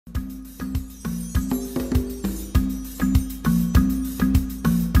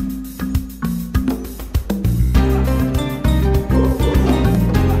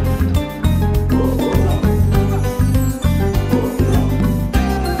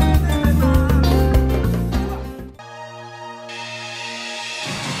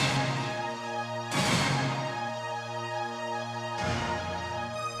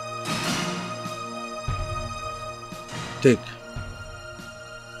Take.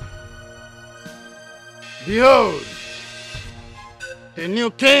 Behold, the new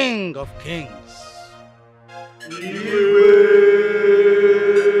King of Kings. The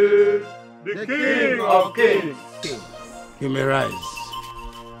King of Kings. You may rise.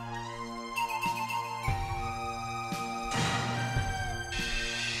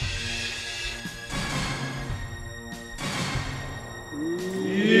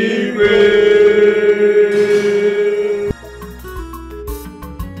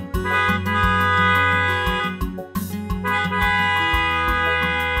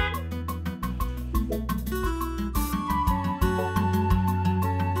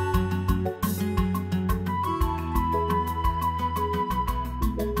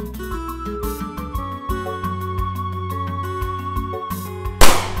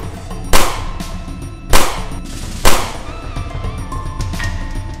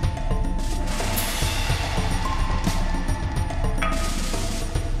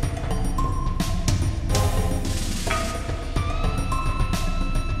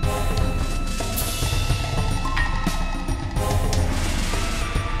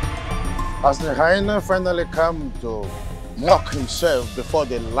 As the hyena finally come to mock himself before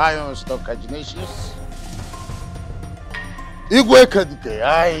the lions of Kajinesius, Igwe Kadike,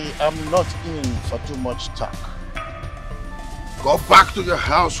 I am not in for too much talk. Go back to your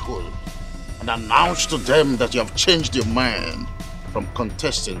household and announce to them that you have changed your mind from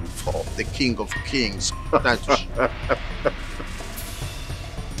contesting for the King of Kings.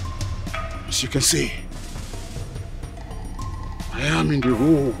 As you can see, I am in the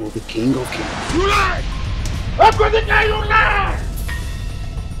robe of the King of Kings. You lie! Okija, you lie!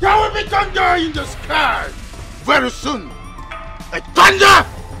 There will be thunder in the sky very soon. A thunder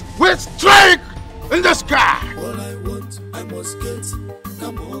will strike in the sky. All I want, I must get. All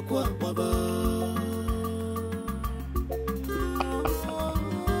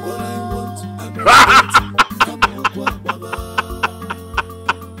I want, I must get.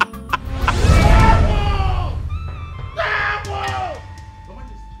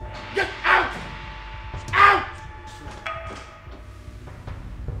 Get out! Out!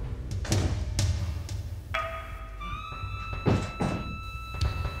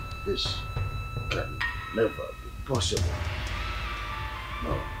 This can never be possible.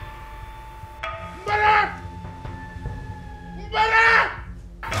 No. Mbara! Mbara!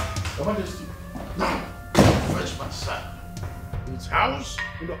 Your Majesty, now, fetch my son. In his house,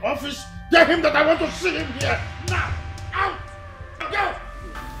 in the office, tell him that I want to see him here. Now! Out! Go!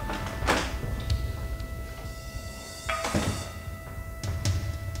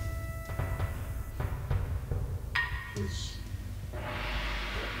 This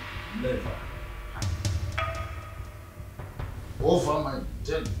can never happen. Over my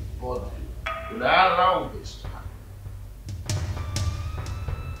dead body, will I allow this to happen?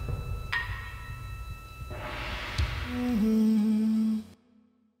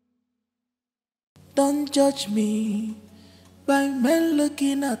 Don't judge me by men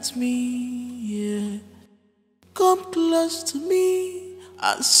looking at me, yeah. Come close to me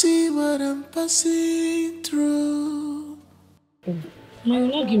and see what I'm passing through. No, you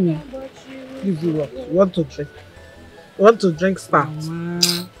not give me. Give you what? You want to drink? You want to drink start?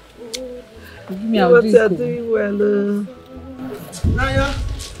 Give me a drink. You're doing well. Naya?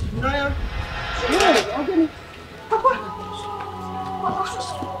 Naya? Yeah, I'll give me. Papa!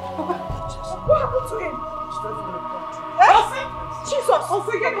 What happened to him? Jesus!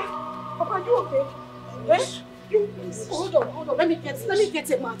 Papa, you okay? Yes? Hold on. Let me get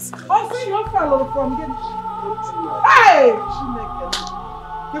a mat. Also, you fell from him. Hey!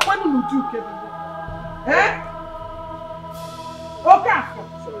 You want to do, Kevin? Eh? OKAFOR.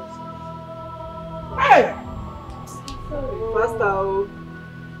 Hey! Master.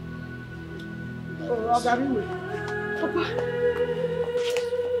 Papa.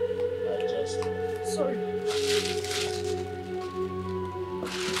 Sorry.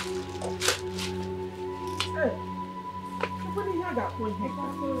 Hey. What do you have that point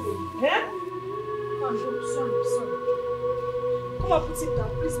here? Eh? Sorry. Come on, put it down.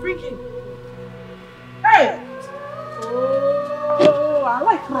 Please bring him. Hey! Oh, I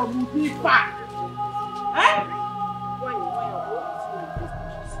like Romuvi back. Eh?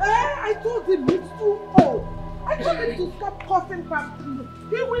 I told him he's too old. I told him to stop coughing back to me.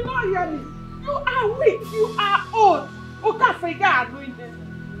 He will not hear me. You are weak. You are old. OKAFOR doing this.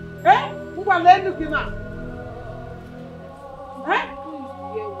 Eh? Who are they looking at? Eh?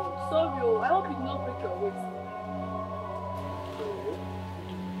 Sorry, I hope you do not break your waist.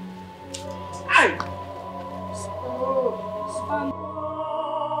 Hey!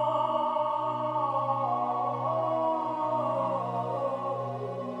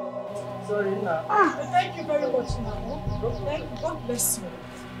 sorry now. Thank you very much now. Thank you. God bless you.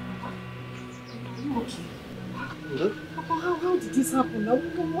 Are you okay? Papa, how did this happen? How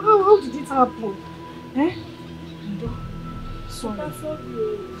did it happen? Eh? Sorry.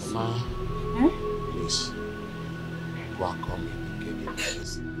 Ma, please. Go and call me.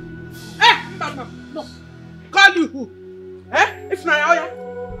 Mama, no. Call you who? If not,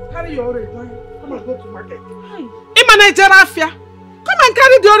 carry your orange. Come and go to market. In Nigeria, come and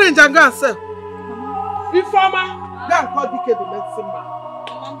carry the orange and go and sell. Informer, go and call DK the medicine man.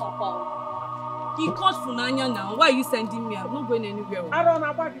 He called Funanya now. Why are you sending me? I'm not going anywhere. I don't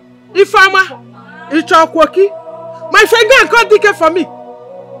know about it. Informer, it's your quirky. My friend, go and call DK for me.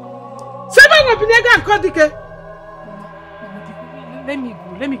 Seven of you go and call DK.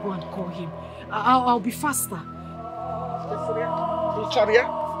 Let me go and call him. I'll be faster.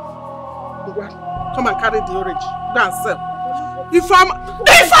 Come and carry the orange. Go and sell. Informer!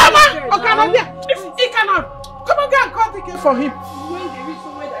 Okay, if he cannot, come and go and call DK for him. When they reach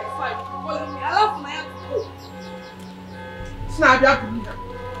somewhere that is fine, calling me. I love my hand to go. Snap,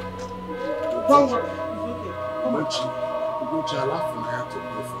 don't worry. It's okay. Uche, I laugh when I have to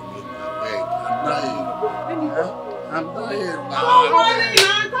go for me. I'm dying. I'm dying now. Don't worry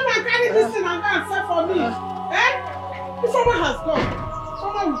now. Come and carry this thing and go and sell for me. If someone has gone,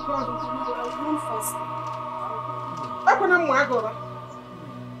 someone will gone. I will run fast. That's when I'm going to go.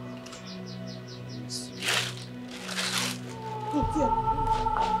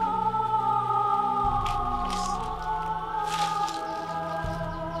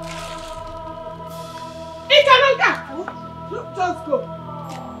 Just go.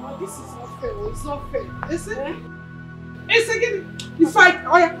 Oh, this is not fair. It's not fair. Is it? It's again.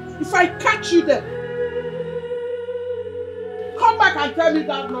 If I catch you there, come back and tell me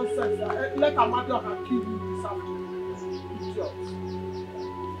that nonsense. Let Amaka have killed you this afternoon. Idiot.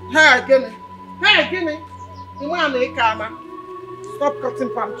 Hey, Guinea. You want to stop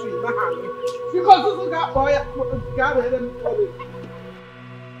cutting palm trees. Because this guy boy got rid of me.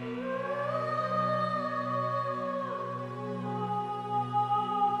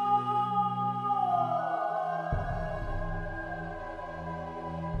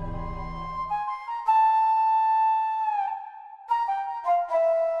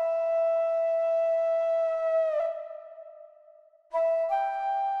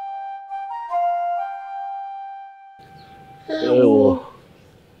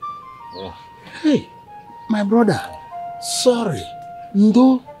 Hey, my brother, sorry.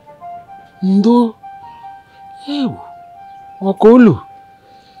 Ndo. Hey, Okolu.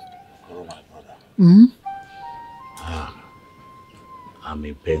 Oh, my brother. I'm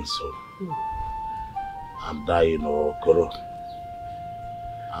in pain, so. I'm dying, Okoro.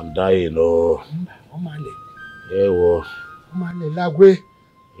 I'm dying, Omale. Hey, Omale Lagwe.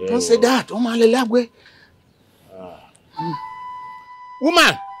 Don't say that, Omale Lagwe.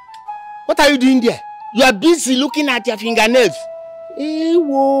 Woman, what are you doing there? You are busy looking at your fingernails.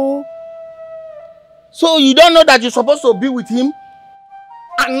 Ewo. So you don't know that you're supposed to be with him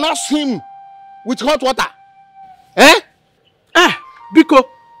and nurse him with hot water? Biko.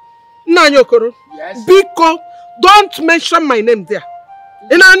 Nanyokoro. Yes. Biko, don't mention my name there.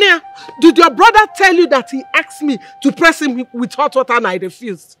 Inania, did your brother tell you that he asked me to press him with hot water and I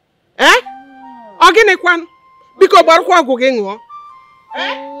refused? Oginekwan. Biko barukwa gogengwo.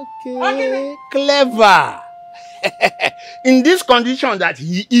 Okay, clever. In this condition that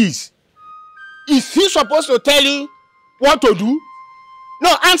he is he supposed to tell you what to do?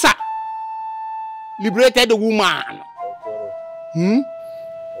 No, answer. Liberated the woman.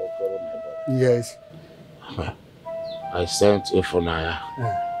 Yes. I sent Ifunanya,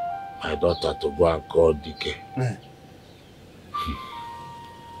 my daughter, to go and call DK.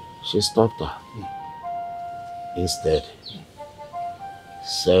 She stopped her. Instead,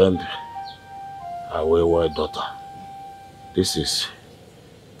 send her wayward daughter. This is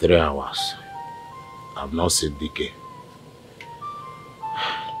 3 hours. I've not seen DK.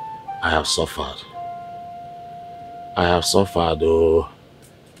 I have suffered. Oh.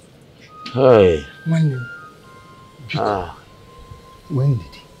 Hey. When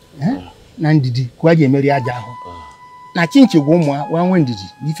did he? Nandidi, kwaje meri aja ho. Na chinche go mo when did he?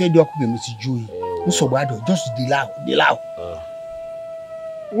 Ni fe di okuge mesi joyi. Nso ado just delay.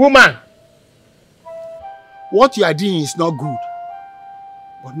 Woman, what you are doing is not good.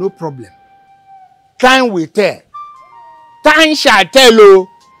 But no problem. Time will tell. Time shall tell you.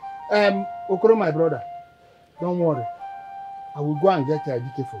 Okoro, my brother, don't worry. I will go and get a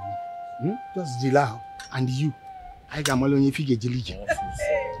DK for you. Just delay. And you, I can only figure jelly.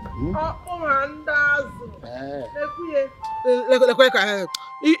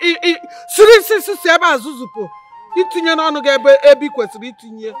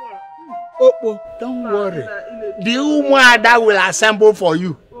 Don't worry. The Umuada will assemble for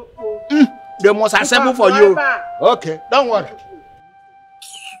you. They must assemble for you. Okay, don't worry.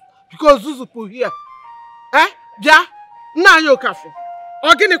 Because Zuzupu here. Yeah? Now you OKAFOR.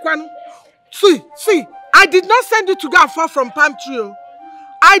 See, I did not send you to go and fall from palm tree.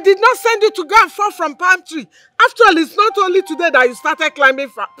 I did not send you to go and fall from palm tree. After all, it's not only today that you started climbing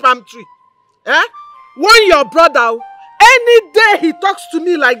palm tree. Warn your brother. Any day he talks to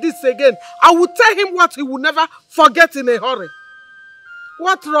me like this again, I will tell him what he will never forget in a hurry.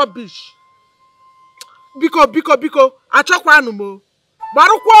 What rubbish. Biko, achokwa anumo.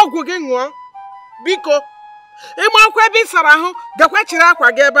 Barukwa ogwu gi nwo. Biko. Ima kwa bi sara hu, gakwa chiri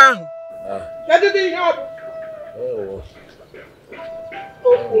akwa ga ebe ahu. Kedu di ihe obu?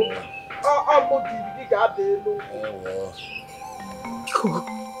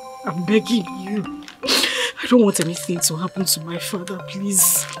 I'm begging you. I don't want anything to happen to my father,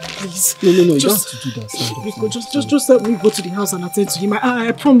 please. No, you don't have to do that. Just let me go to the house and attend to him.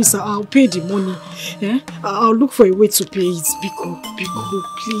 I promise I'll pay the money. Yeah? I'll look for a way to pay it. Biko,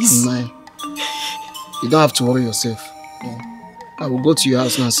 please. Nai, you don't have to worry yourself. Yeah. I will go to your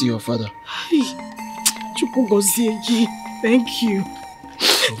house now and see your father. Thank you.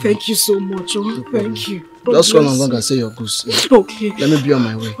 Thank you so much. Oh, thank you. Just run along and say your goose. Yeah. Okay. Let me be on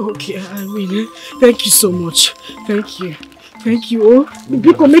my way. Okay, I will. Thank you so much. Thank you. Oh,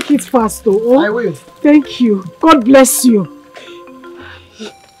 Biko, make it fast, though. Oh, I will. Thank you. God bless you.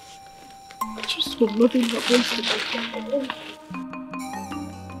 Just hope nothing happens to my family.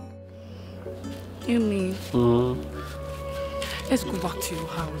 Yumi, let's go back to your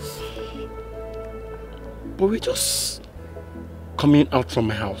house. But we're just coming out from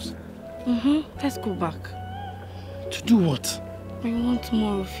my house. Let's go back. To do what? I want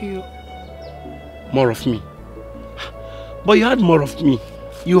more of you. More of me? But you had more of me.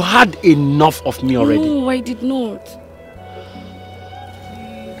 You had enough of me already. No, I did not.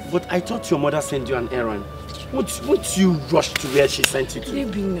 But I thought your mother sent you an errand. Won't you rush to where she sent you to?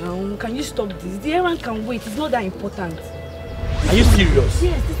 Baby, now, can you stop this? The errand can wait. It's not that important. Are you serious?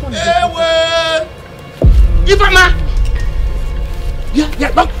 Yes, this one is important. Ivana!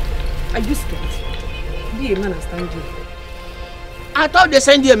 Yeah, look. Are you scared? Be a man and stand here. I thought they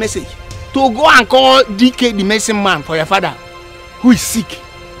sent you a message to go and call DK, the medicine man, for your father, who is sick.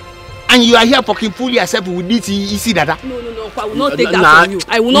 And you are here fucking fool yourself with this easy data. No, I will not take that from you.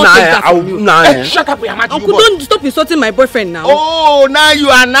 I will not take that from you. Hey, shut up, your mouth. Uncle, don't stop insulting my boyfriend now. Oh, now you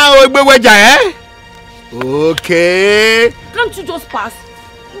are now eh? Okay. Can't you just pass?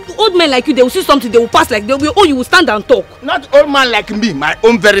 Old men like you, they will see something, they will pass like they will. Oh, you will stand and talk. Not old man like me, my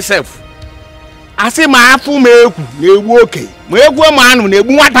own very self. I say my apple me okay.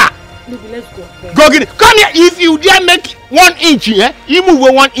 Baby, let's go. Go get it. Come here. If you dare make 1 inch, you move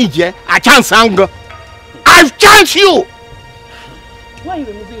 1 inch, I chance anger. I've chanced you. Why are you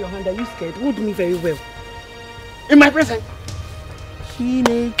removing your hand? Are you scared? You won't do me very well. In my presence.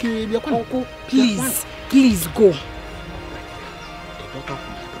 Uncle, please go. The daughter of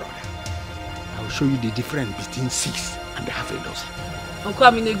my brother. I will show you the difference between 6 and a half a dozen. Uncle,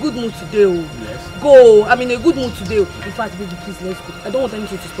 I'm in a good mood today. Yes. Go. I'm in a good mood today. In fact, baby, please, let's go. I don't want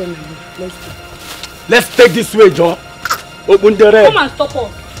anything to spoil my mood. Let's go. Let's take this way, John. Open the red. Come and stop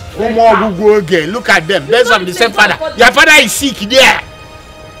us. One more go again. Look at them. There's of the same father. Your father is sick there.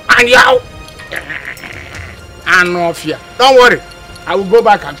 And you are no fear. Don't worry. I will go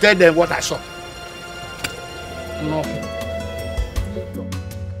back and tell them what I saw. No fear.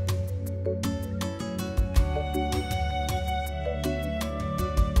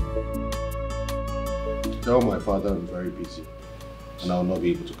 Tell my father I'm very busy and I will not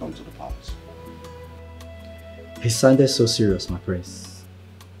be able to come to the palace. He sounded so serious, my prince.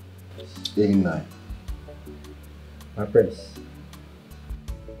 My prince.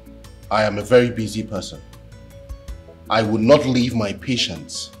 I am a very busy person. I would not leave my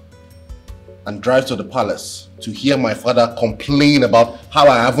patients and drive to the palace to hear my father complain about how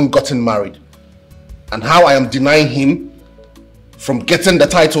I haven't gotten married and how I am denying him from getting the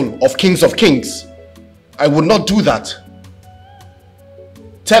title of Kings of Kings. I would not do that.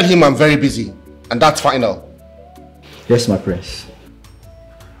 Tell him I'm very busy and that's final. Yes, my prince.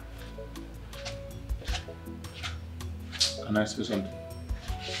 Can I say something?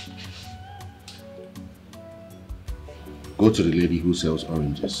 Go to the lady who sells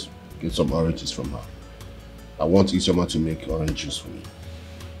oranges. Get some oranges from her. I want CHIOMA to make orange juice for me.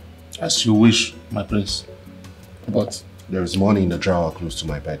 As you wish, my prince. But there is money in the drawer close to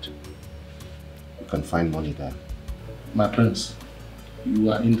my bed. You can find money there. My prince,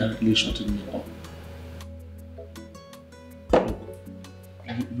 you are indirectly shutting me up.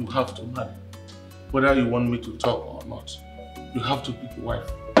 You have to marry. Whether you want me to talk or not, you have to pick a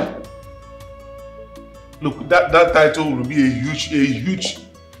wife. Look, that title will be a huge...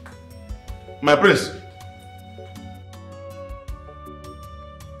 My prince.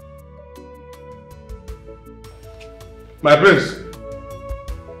 My prince.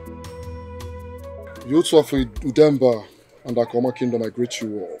 Youths of Udemba and Akoma Kingdom, I greet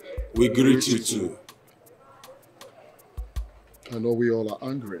you all. We greet you too. I know we all are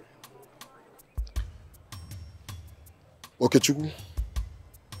angry. Okechukwu,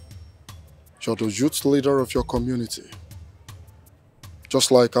 you're the youth leader of your community.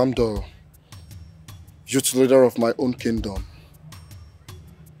 Just like I'm the youth leader of my own kingdom.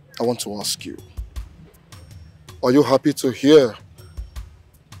 I want to ask you, are you happy to hear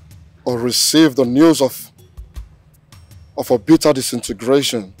or receive the news of a bitter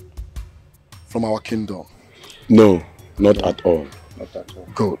disintegration from our kingdom? No, not at all. Not at all.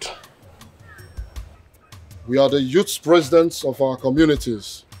 Good. We are the youth presidents of our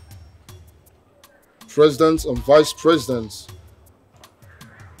communities, presidents and vice presidents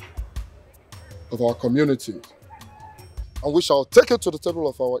of our community, and we shall take it to the table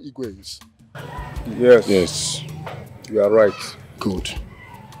of our Igwes. Yes. Yes. You are right. Good.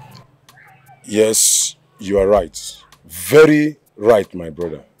 Yes, you are right. Very right, my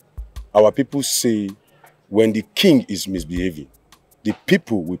brother. Our people say when the king is misbehaving, the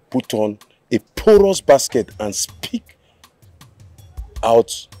people will put on a porous basket and speak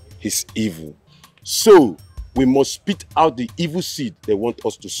out his evil. So, we must spit out the evil seed they want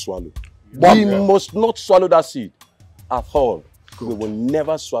us to swallow. We must not swallow that seed at all. Good. We will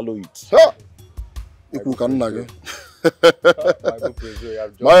never swallow it.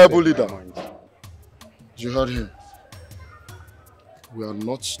 My able leader, you heard him. We are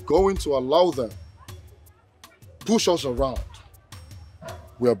not going to allow them push us around.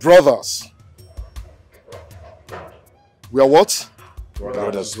 We are brothers. We are what?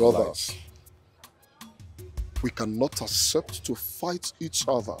 Brothers. We cannot accept to fight each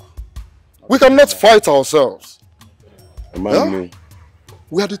other. We cannot fight ourselves. Yeah?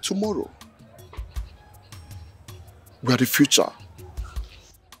 We are the tomorrow. We are the future.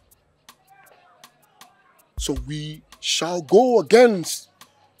 So we shall go against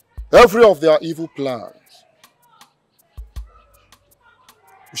every of their evil plans.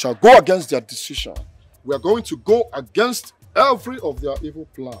 We shall go against their decision. We are going to go against every of their evil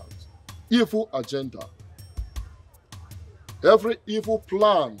plans, evil agenda. Every evil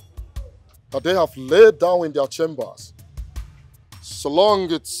plan that they have laid down in their chambers, so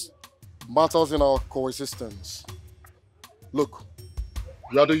long it matters in our coexistence. Look,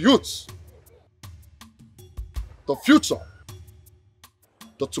 we are the youths, the future,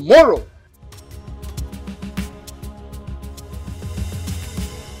 the tomorrow.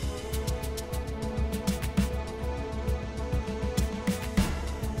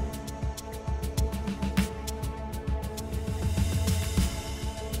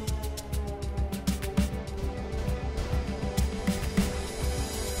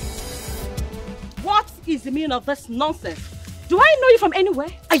 Is the meaning of this nonsense? Do I know you from anywhere?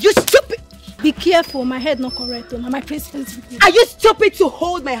 Are you stupid? Be careful, my head not correct. My president. Are you stupid to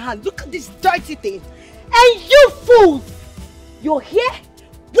hold my hand? Look at this dirty thing. And you fools! You're here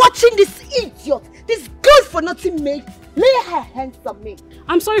watching this idiot, this good for nothing maid lay her hands on me.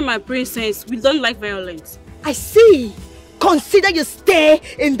 I'm sorry, my princess. We don't like violence. I see. Consider your stay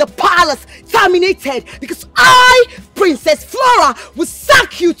in the palace terminated because I, Princess Flora, will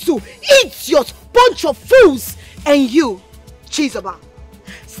sack you two idiot bunch of fools. And you, Chizoba,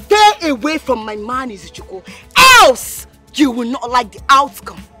 stay away from my man Izuchukwu, else you will not like the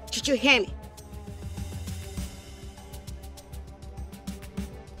outcome. Did you hear me?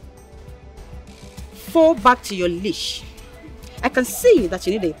 Fall back to your leash. I can see that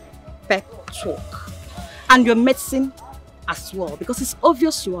you need a pep talk and your medicine as well, because it's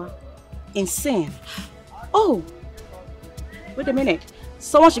obvious you are insane. Oh, wait a minute.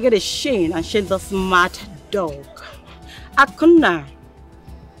 Someone should get a chain and chain this mad dog. Akuna,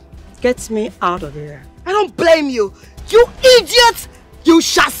 get me out of here. I don't blame you. You idiot! You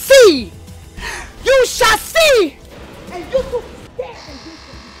shall see! You shall see! And you too, stay and do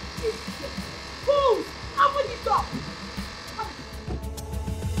something. Fools! Open the door!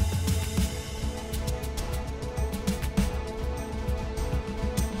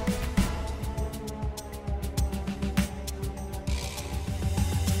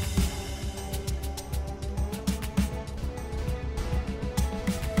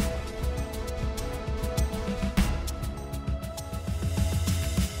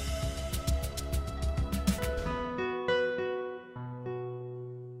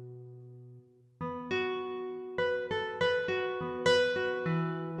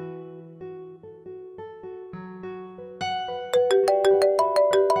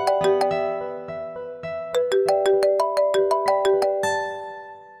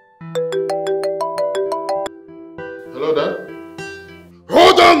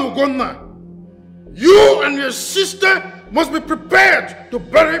 Ugonna. You and your sister must be prepared to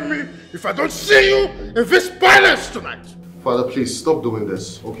bury me if I don't see you in this palace tonight. Father, please stop doing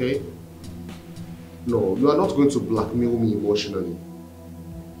this, okay? No, you are not going to blackmail me emotionally.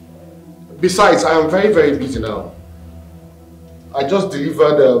 Besides, I am very, very busy now. I just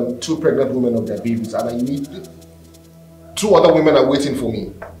delivered 2 pregnant women of their babies and I need 2 other women are waiting for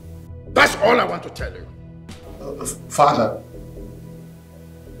me. That's all I want to tell you. Father.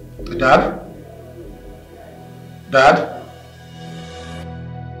 Dad? Dad?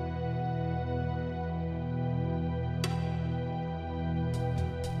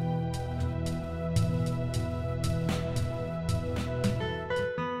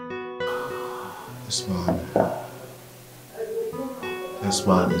 This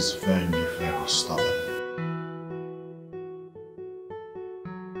man is very, very stubborn.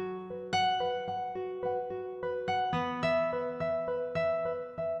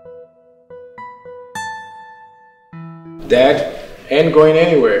 Dad ain't going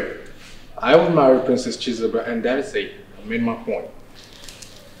anywhere. I will marry Princess Chizoba and that is it. I made my point.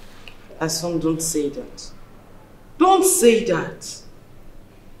 My son, don't say that. Don't say that.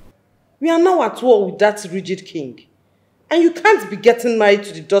 We are now at war with that rigid king. And you can't be getting married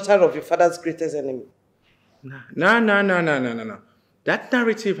to the daughter of your father's greatest enemy. No. That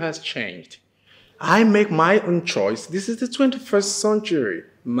narrative has changed. I make my own choice. This is the 21st century,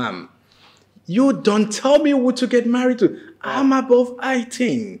 ma'am. You don't tell me who to get married to. I'm above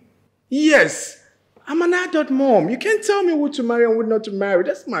 18. Yes, I'm an adult mom. You can't tell me who to marry and who not to marry.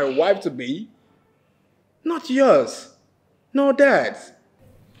 That's my wife to be. Not yours. No, Dad's.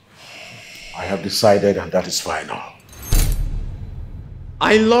 I have decided and that is final.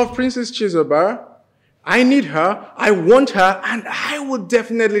 I love Princess Chizoba. I need her, I want her, and I will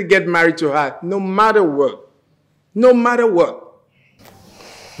definitely get married to her, no matter what. No matter what.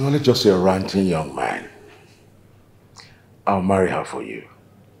 You're only just a ranting young man. I'll marry her for you.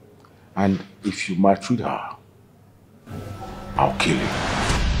 And if you maltreat her, I'll kill you.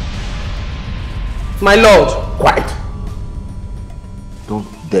 My lord. Quiet. Don't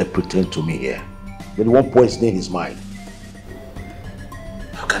dare pretend to me here. You're the one poisoning his mind.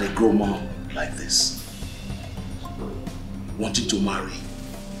 How can a grown man like this, wanting to marry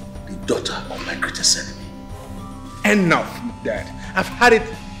the daughter of my greatest enemy? Enough, Dad. I've had it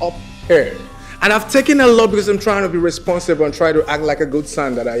up here. And I've taken a lot because I'm trying to be responsible and try to act like a good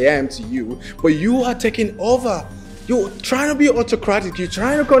son that I am to you. But you are taking over. You're trying to be autocratic. You're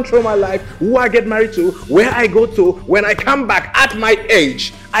trying to control my life, who I get married to, where I go to, when I come back at my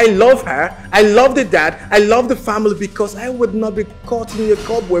age. I love her. I love the dad. I love the family because I would not be caught in your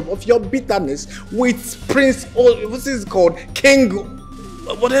cobweb of your bitterness with Prince, what's this called? King,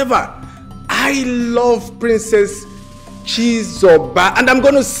 whatever. I love Princess Chizoba. And I'm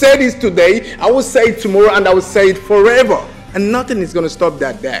going to say this today. I will say it tomorrow and I will say it forever. And nothing is going to stop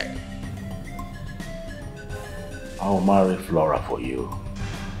that day. I'll marry Flora for you.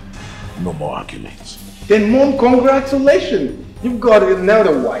 No more arguments. Then Mom, congratulations. You've got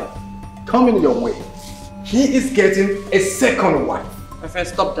another wife coming your way. He is getting a second wife. My friend,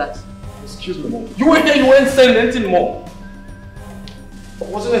 stop that. Excuse me, Mom. You were here, you weren't saying anything more. I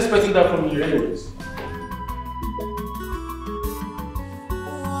wasn't expecting that from you anyways.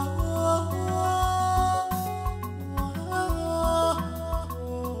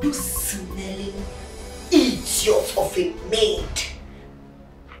 You smelling idiot of a maid.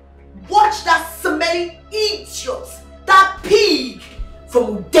 Watch that smelling idiot, that pig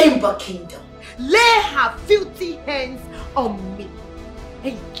from Udemba Kingdom, lay her filthy hands on me.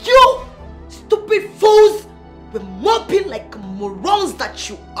 And you, stupid fools, were mopping like morons that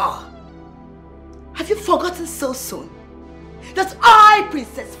you are. Have you forgotten so soon that I,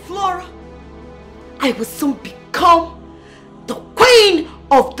 Princess Flora, I will soon become the queen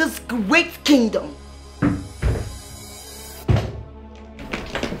of this great kingdom?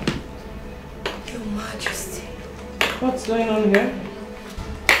 Your Majesty. What's going on here?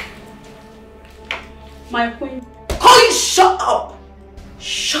 My queen. Oh, you shut up!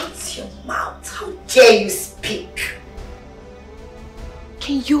 Shut your mouth. How dare you speak?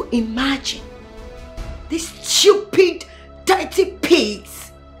 Can you imagine these stupid, dirty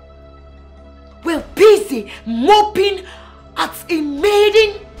pigs were busy mopping at a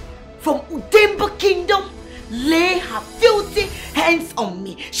maiden from Udemba Kingdom, lay her filthy hands on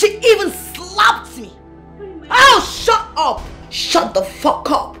me. She even slapped me. Oh, shut up! Shut the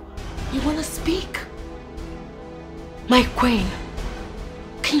fuck up. You wanna speak? My queen,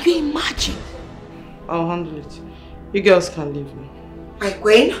 can you imagine? I'll handle it. You girls can leave me. My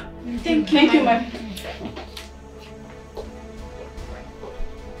queen? Thank you, my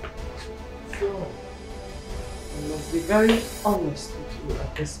be very honest with you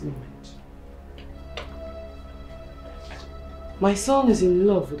at this moment. My son is in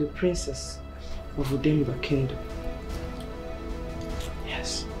love with the princess of Udemba Kingdom.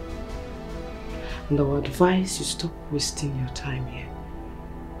 Yes. And I would advise you stop wasting your time here.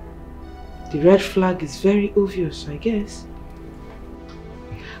 The red flag is very obvious, I guess.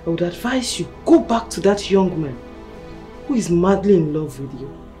 I would advise you go back to that young man who is madly in love with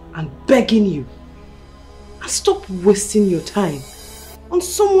you and begging you. And stop wasting your time on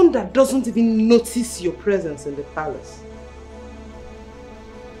someone that doesn't even notice your presence in the palace.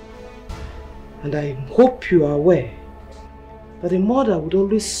 And I hope you are aware that a mother would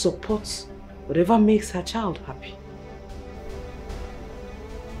always support whatever makes her child happy.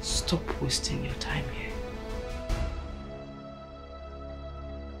 Stop wasting your time here.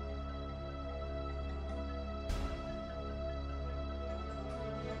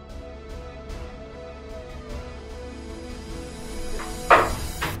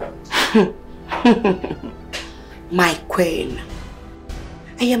 My queen,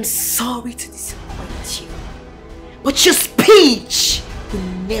 I am sorry to disappoint you, but your speech will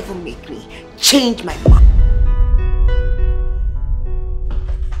never make me change my mind.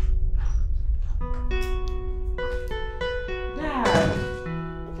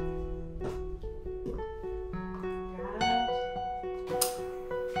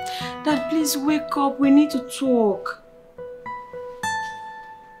 Dad, please wake up. We need to talk.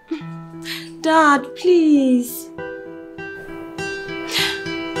 Dad, please.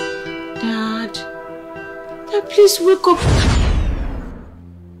 Dad, please wake up.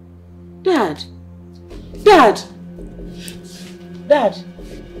 Dad,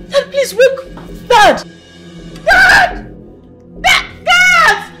 please wake up. Dad, wake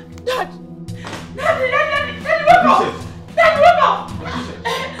up. Dad, wake up.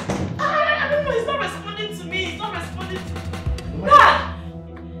 I don't know, he's not responding to me. He's not responding to me. Dad.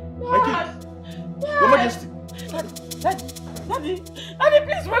 Your Majesty. Daddy,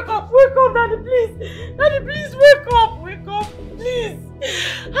 please wake up, Daddy, please. Daddy, please wake up, please.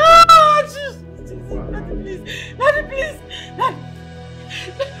 Jesus, Daddy, please. Daddy,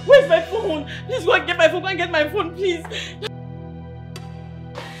 where's my phone? Please go and get my phone, please.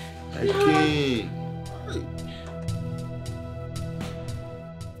 Okay.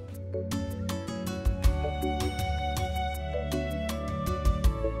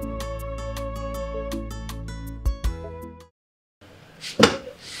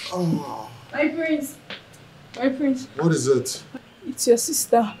 Oh. My prince. What is it? It's your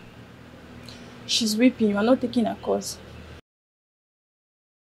sister. She's weeping. You are not taking her cause.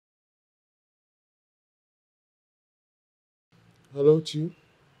 Hello to you.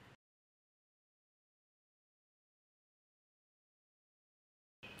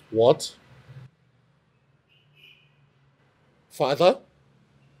 What? Father?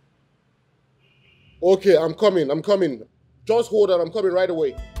 Okay, I'm coming. Just hold on, I'm coming right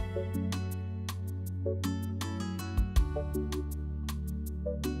away.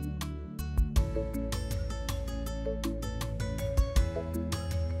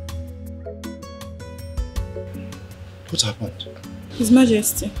 What happened? His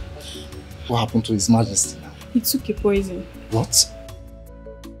Majesty. What happened to His Majesty now? He took a poison. What?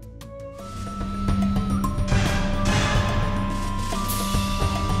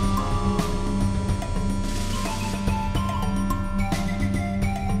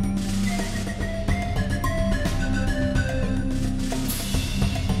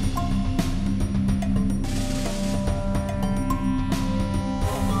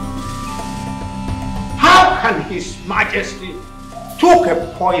 His Majesty took a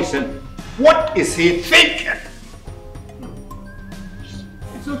poison. What is he thinking?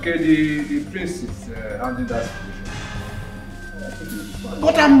 It's okay, the prince is handling that situation.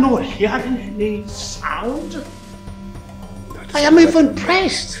 But I'm not hearing any sound. I am even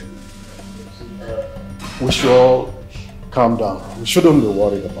pressed. We should all calm down. We shouldn't be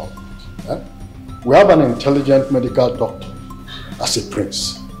worried about it. Eh? We have an intelligent medical doctor as a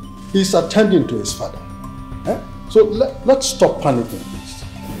prince. He's attending to his father. Eh? So let's stop panicking, please.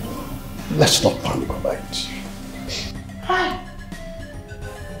 Let's not panic about it.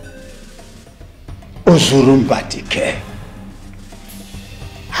 Ozurumbatike.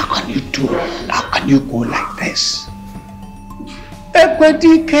 How can you go like this?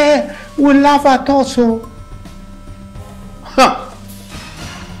 Ekwedike will laugh at us.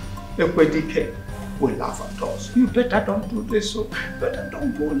 Ekwedike will laugh at us. You better don't do this. Better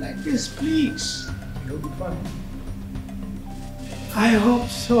don't go like this, please. You'll be fine. I hope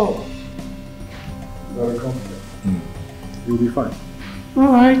so. Very confident. You'll be fine.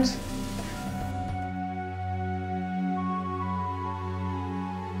 All right.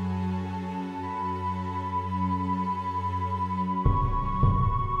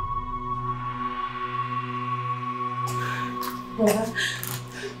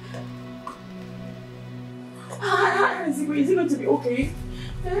 Is he going to be okay?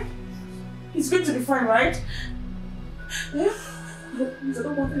 Yeah? He's going to be fine, right? Yeah? Please, I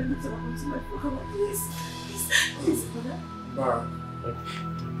don't want anything to happen to my father. Please, brother.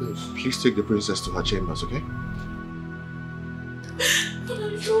 Please take the princess to her chambers, okay? Father,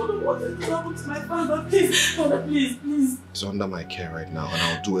 you don't want anything to happen to my father. Please, Father, please. He's under my care right now, and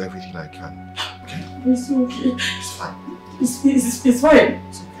I'll do everything I can. Okay? It's okay. It's fine. It's fine.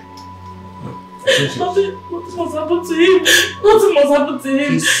 Nothing must happen to him. Nothing must happen to him.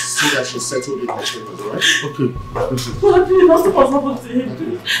 Please see that she's settled in her chambers, alright? Okay. Father, please, nothing must happen to him.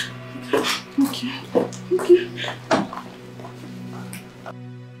 Okay.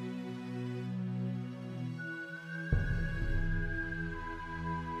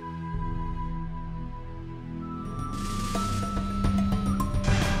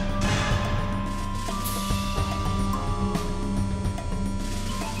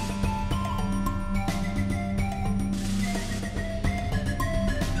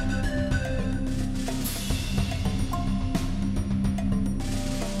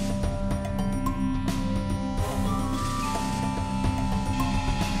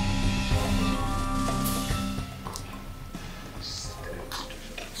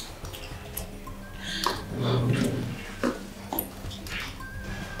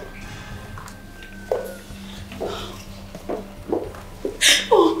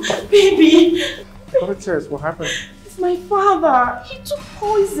 Baby! What happened? It's my father. He took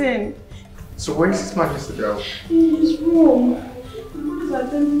poison. So where is His Majesty go? In his room. Nobody's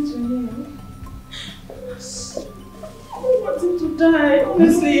attending to him. I don't want him to die,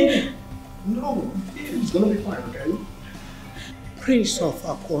 honestly. No, he's gonna be fine, okay? Prince of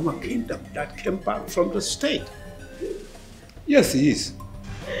Akoma Kingdom that came back from the state. Yes, he is.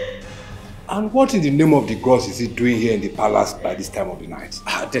 And what in the name of the gods is he doing here in the palace by this time of the night?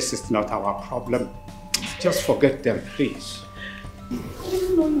 This is not our problem. Just forget them, please. I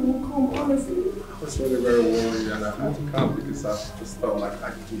didn't know you would come, honestly. I was really very worried and I had to come because I just felt like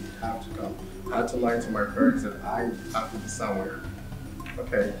I didn't have to come. I had to lie to my parents that I have to be somewhere.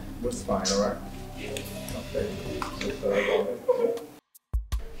 Okay, that's fine, alright? Okay, so sorry about it.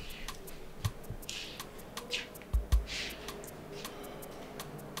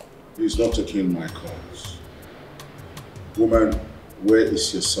 He's not taking my calls. Woman, where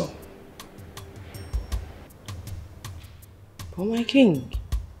is your son? But my king,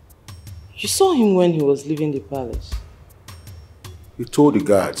 you saw him when he was leaving the palace. He told the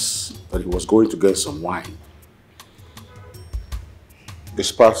guards that he was going to get some wine.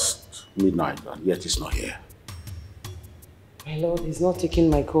 It's past midnight and yet he's not here. My lord, he's not taking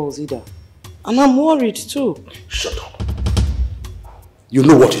my calls either. And I'm worried too. Shut up. You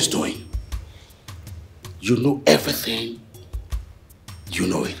know what he's doing. You know everything. You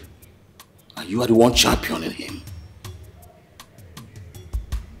know it. And you are the one championing him.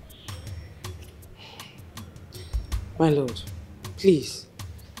 My lord, please,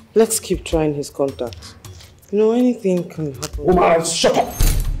 let's keep trying his contact. You know, anything can happen. Woman, shut up!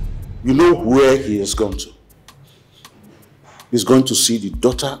 You know where he has gone to. He's going to see the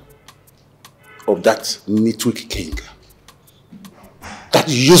daughter of that nitwit king. That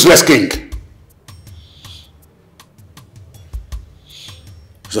useless king.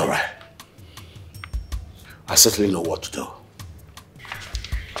 It's all right. I certainly know what to do.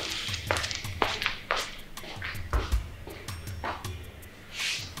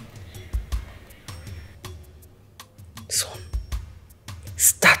 Son,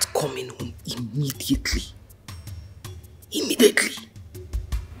 start coming home immediately. Immediately.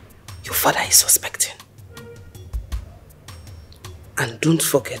 Your father is suspecting. And don't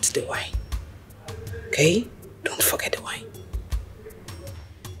forget the wine. Okay? Don't forget the wine.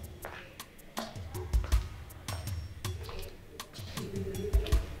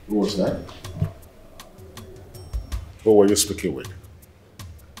 Who was that? Who were you speaking with?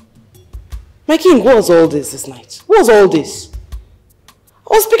 My king, what was all this night? What was all this?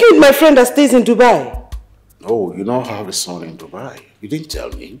 I was speaking with my friend that stays in Dubai. Oh, you now have a son in Dubai. You didn't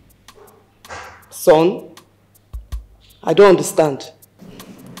tell me. Son? I don't understand.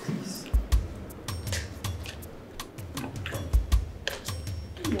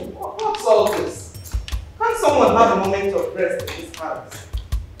 What's all this? Can't someone have a moment of rest in this house?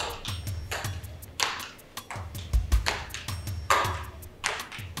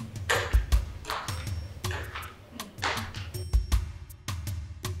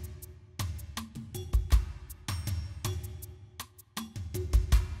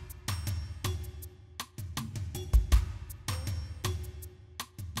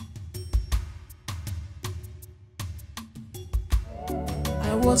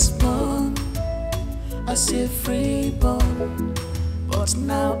 was born as a freeborn, but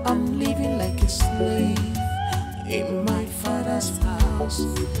now I'm living like a slave in my father's house.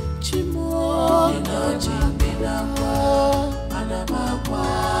 Chimo,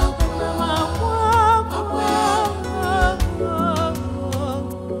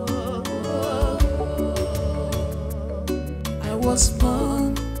 I was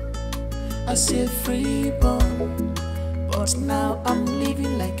born as a freeborn, but now I'm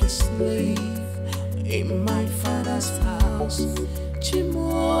living like a slave in my father's house.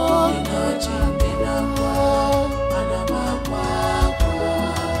 Chimo,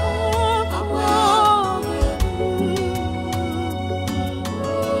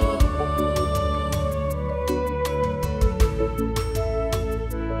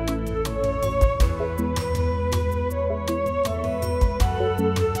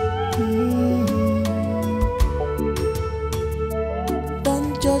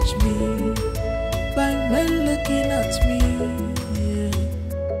 don't judge me by men looking at me. Yeah.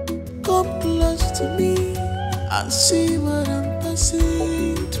 Come close to me and see what I'm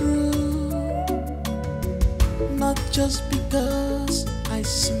passing through. Not just because I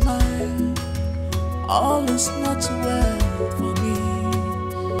smile, all is not well for me.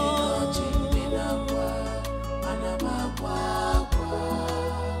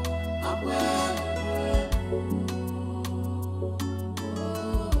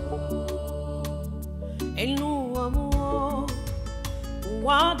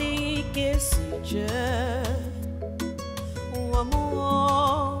 Wadi kesije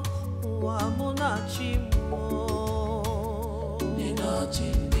Wamuo Wamuna chimo Nina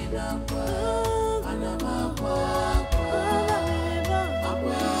chimbina kwa Anama kwa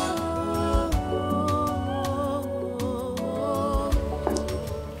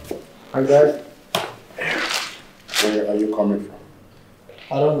Hi Dad. Where are you coming from?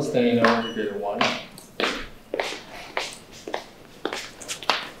 I don't understand, you know, you get one.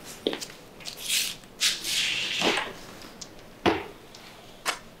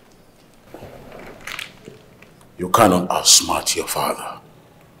 You cannot outsmart your father.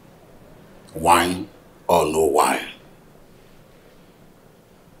 Wine or no wine.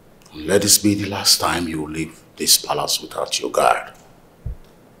 Let this be the last time you leave this palace without your guard.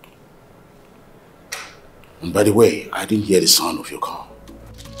 And by the way, I didn't hear the sound of your car.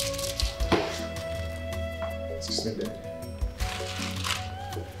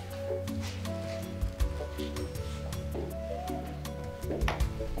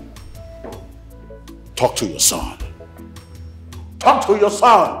 Talk to your son. Talk to your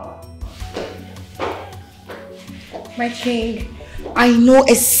son. My king, I know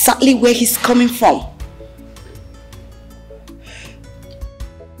exactly where he's coming from.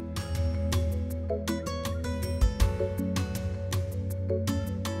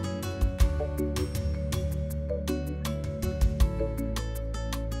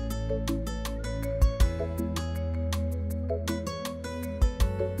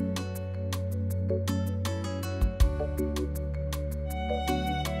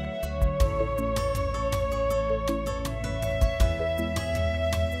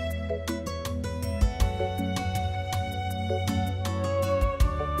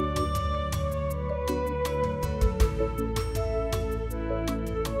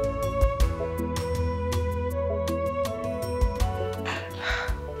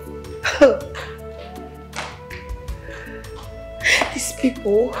 These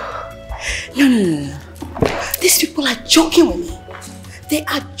people, no. These people are joking with me. They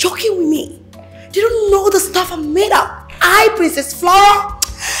are joking with me. They don't know the stuff I'm made of. Princess Flora,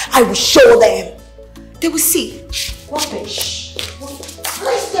 I will show them. They will see. Rubbish. What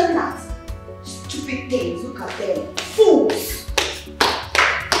are you staring at? Stupid things. Look at them. Fools.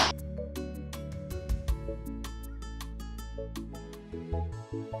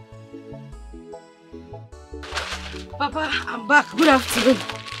 Papa, I'm back. Good afternoon.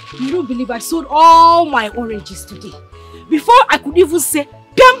 You don't believe I sold all my oranges today. Before I could even say,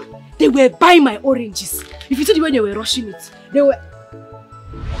 Piam, they were buying my oranges. If you see the way they were rushing it, they were...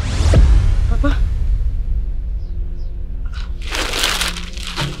 Papa?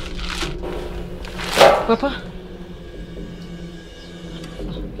 Papa?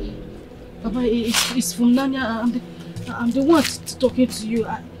 Papa, it's from Nanya. I'm the one talking to you.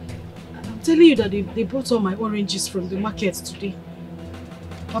 I'm telling you that they brought all my oranges from the market today.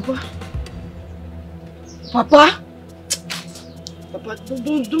 Papa? Papa? Papa,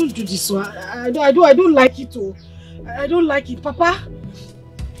 don't do this one. I don't like it. Oh. I don't like it. Papa?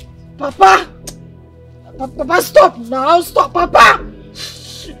 Papa? Papa, stop now. Stop. Papa!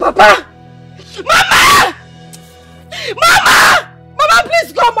 Papa! Mama! Mama! Mama,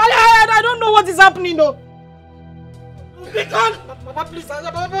 please go! know what is happening though. Papa, please,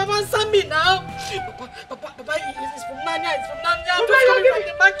 Papa, answer me now. Papa, it's from Nanya, it's from Nanya. I'm just coming from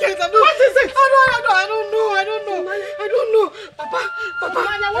the market. What is it? I don't know. Papa,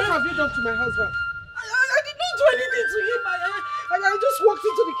 Nanya, what have you done to my husband? I did not do anything to him. I just walked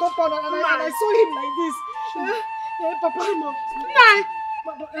into the compound and I saw him like this. Papa, Nine!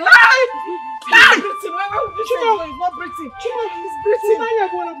 He's not breathing. He's breathing.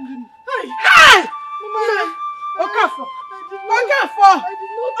 Hey! Mama! Okafor! Okafor! I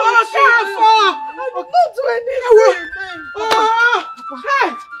did not do anything. Hey!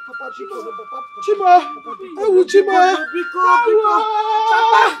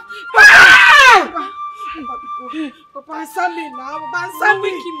 Papa, answer me now. Answer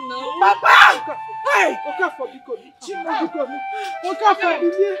me. Papa! Hey! Okafor, Okafor!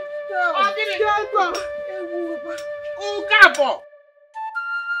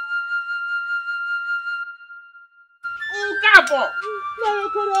 Okafor!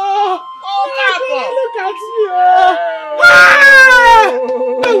 Look at me! Hey!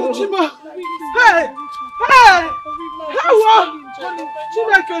 Chima! Hey!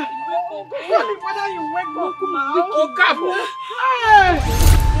 Chineke! Whether you wake up now? Okafor! Hey!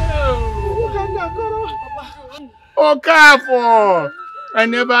 Okafor! I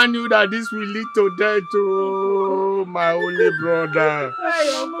never knew that this will lead to death, oh, my only brother.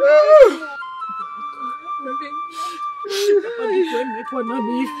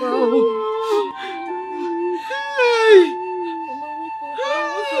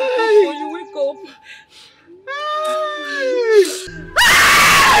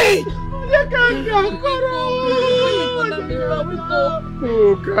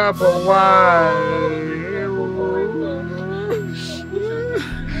 Okafor, why?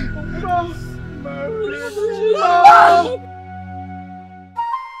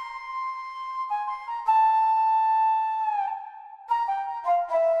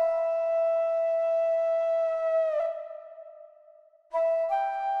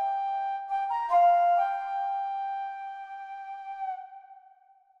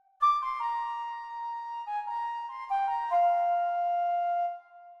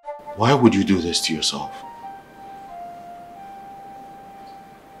 Why would you do this to yourself?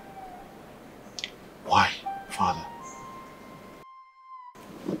 Why, Father?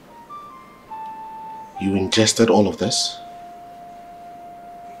 You ingested all of this?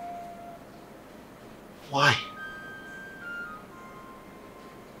 Why?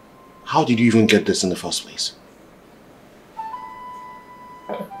 How did you even get this in the first place?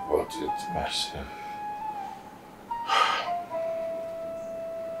 I bought it myself.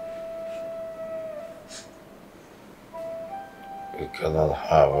 We cannot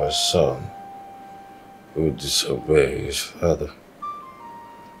have a son who disobeys his father.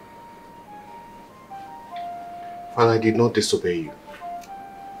 Father, I did not disobey you.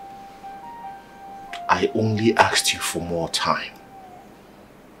 I only asked you for more time.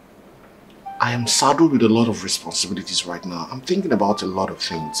 I am saddled with a lot of responsibilities right now. I'm thinking about a lot of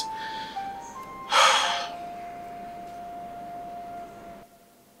things.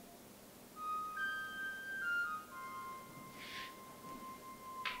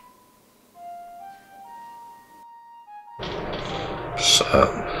 Son.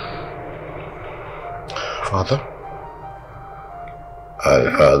 Father? I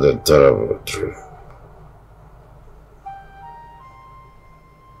had a terrible dream.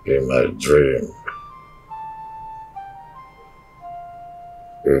 In my dream,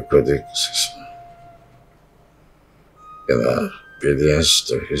 Okadix, in obedience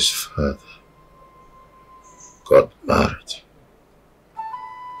to his father, got married.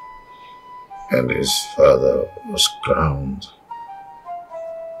 And his father was crowned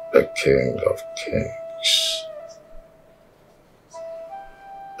the King of Kings.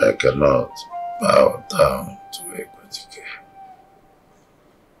 I cannot bow down to Okadix.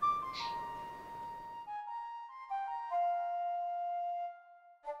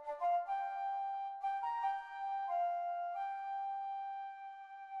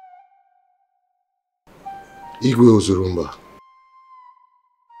 Igwe Ozurumba.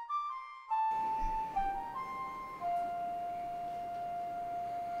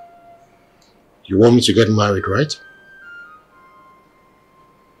 You want me to get married, right?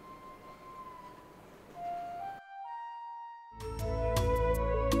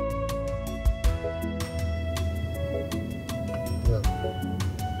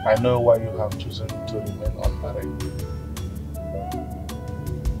 I know why you have chosen to remain unmarried.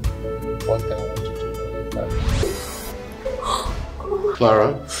 One thing I want you to know is that Clara?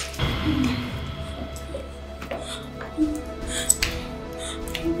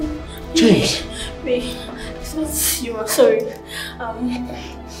 James. Babe, it's not you. I'm sorry. I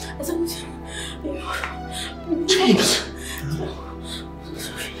don't. James.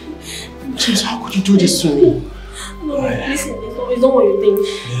 James, how could you do this to me? No, listen, it's not what you think.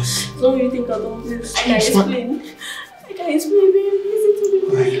 Yes. It's not what you think at all. Please, I can explain. I can explain, babe. Listen to me.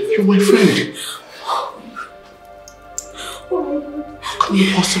 You're my friend. Oh my God. How can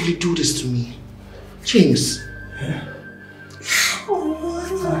you possibly do this to me? James. Oh my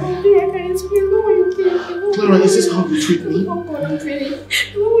God. I can explain. It's not what you think. Clara, is this how you treat me? Oh God, I'm feeling.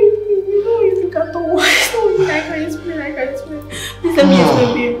 It's not what you think. It's not what you think at all. It's not what you think. I can explain. I can explain. Please let me explain,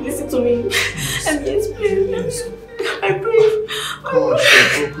 babe. Listen to me. Let me explain. I pray.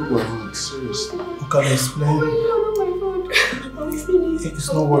 Gosh, you broke my heart. Seriously. You can explain. Oh my God. I'm finished.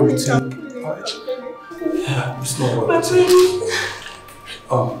 It's not what you think. Yeah, it's not what you think.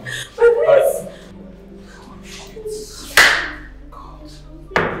 Oh.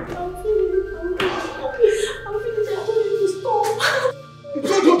 You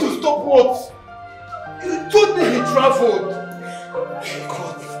told him to stop what? You told me he traveled.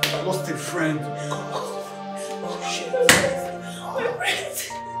 God, I lost a friend. Oh shit.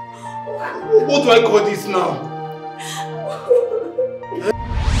 What do I call this now?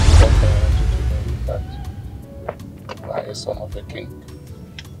 I am a son of a king.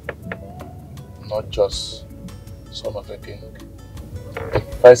 Not just son of a king. The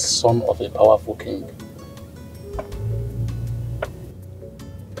first son of a powerful king.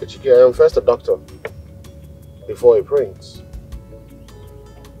 I am first a doctor before a prince.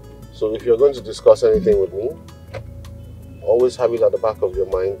 So if you're going to discuss anything with me, always have it at the back of your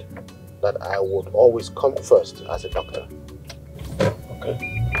mind that I would always come first as a doctor. Okay.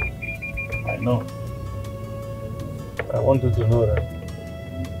 I know. I want you to know that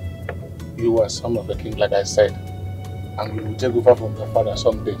you are son of a king, like I said, and you will take over from your father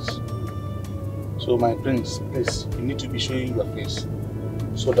some days. So my prince, please, you need to be showing your face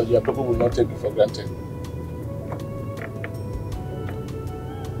so that your people will not take you for granted.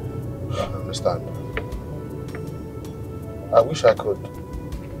 I understand. I wish I could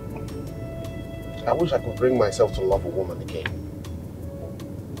bring myself to love a woman again.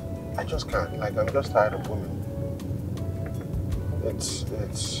 I just can't. Like, I'm just tired of women.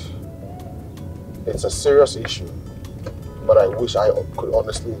 It's a serious issue, but I wish I could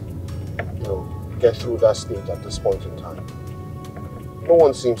honestly, get through that stage at this point in time. No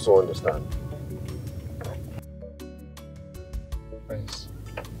one seems to understand. Prince,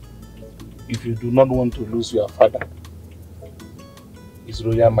 if you do not want to lose your father, His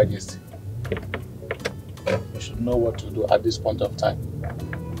Royal Majesty, you should know what to do at this point of time.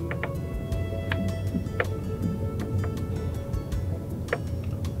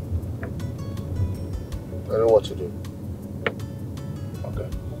 I know what to do. Okay.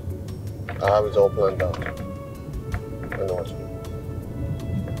 I have it all planned out. I know what to do.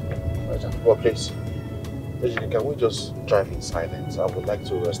 Well, please, can we just drive in silence? I would like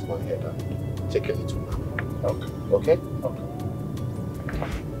to rest my head and take a little nap. Okay? Okay?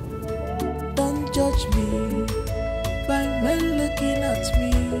 Don't judge me by men looking at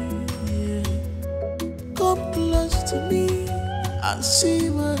me. Yeah. Come close to me and see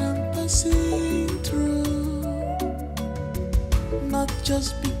what I'm passing through. Not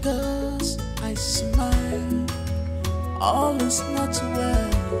just because I smile, all is not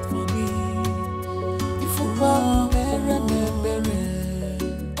well for me. If you are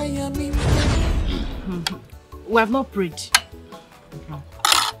I am in. We have not prayed.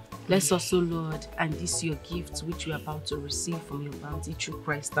 Bless us, O Lord, and this your gift which we are about to receive from your bounty through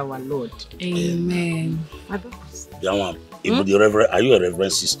Christ our Lord. Amen. Are you a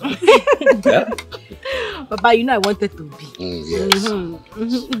reverend sister? Yeah? Papa, you know I wanted to be. Yes.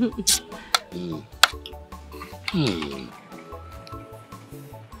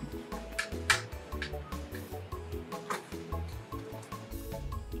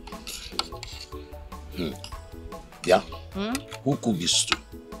 Yeah? Who cooked this stew?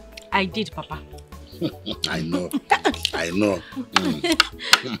 I did, Papa. I know. I know.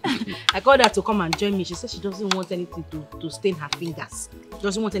 I called her to come and join me. She said she doesn't want anything to stain her fingers. She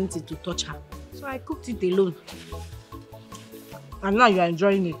doesn't want anything to touch her. So I cooked it alone. And now you are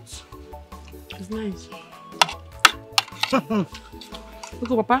enjoying it. It's nice.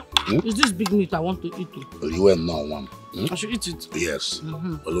 Okay, Papa. Is this big meat I want to eat? You will not one. I should eat it? Yes. I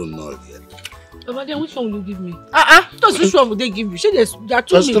don't know it yet. But then which one will you give me? Just which one will they give you? See, there are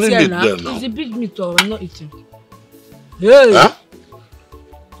two meats here now. It's a big meat or I'm not eating. Hey! Huh?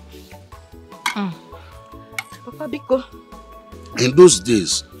 Papa Biko. In those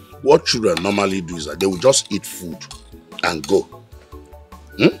days, what children normally do is that they will just eat food and go.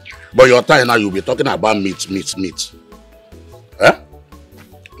 But your time now, you'll be talking about meat. Eh?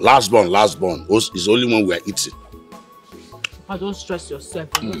 Last born is only one we are eating. I don't stress yourself.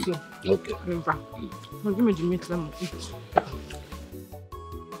 Okay. Now give me the meat, let me eat.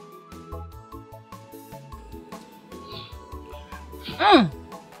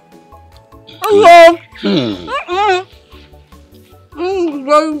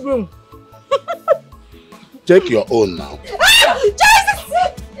 Take your own now.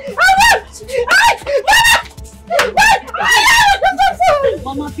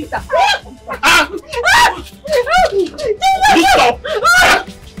 Mama Peter.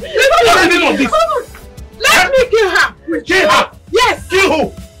 Let me kill her. Kill her? Yes. Kill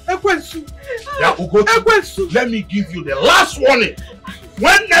who? Ekwensu. Yeah, Ekwensu. Let me give you the last warning.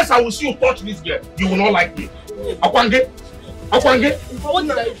 When next I will see you touch this girl, you will not like me. Akwange.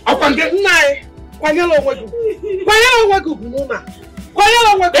 Nai. Kwanyelo wegu. Mama.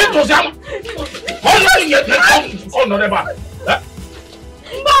 Kwanyelo wegu. Eto zama. Oh no, never.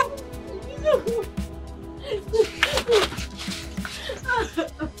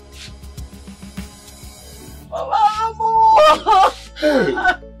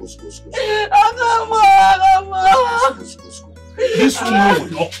 This woman will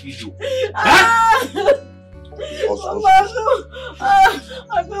not kill you. I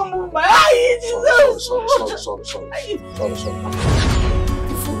can't move my eyes. Sorry.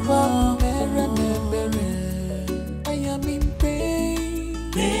 I am in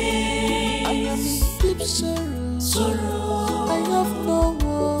pain. I am in deep sorrow. I have no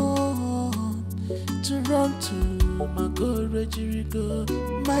one to run to. My courage,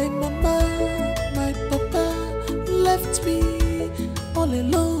 my mama, my papa left me all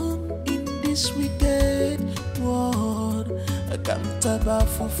alone in this wicked world. I can't tell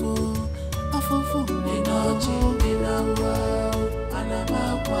afufu.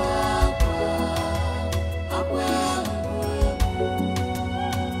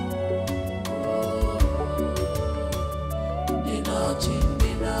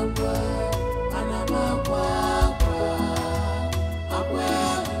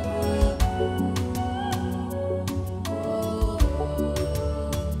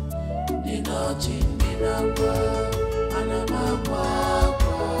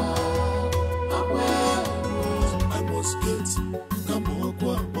 I must get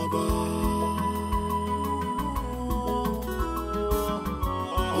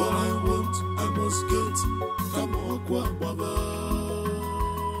what I want. I must get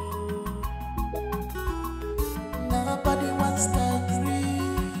nobody wants to agree.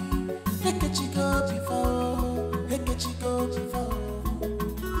 Hekechigo before.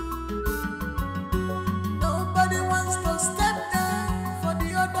 Nobody wants to step down for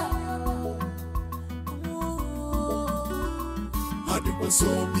the other.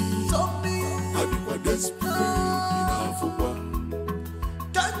 Adequate desperate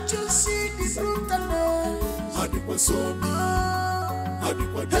Can't you see the brutalness? Adequate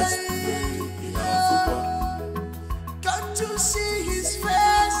desperate Can't you see his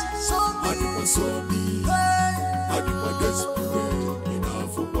face? Adequate desperate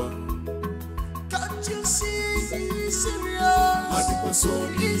Can't you see he's serious?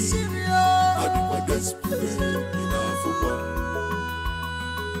 He's serious. Adequate desperate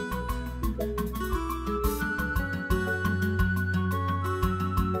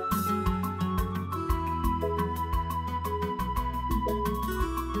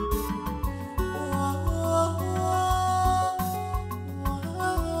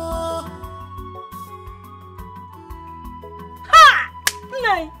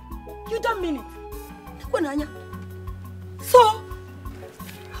You don't mean it. So,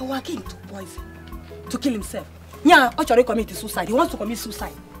 our king took poison to kill himself. Yeah, Ochore committed suicide. He wants to commit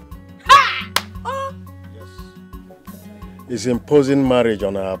suicide. Ha! Oh. He's imposing marriage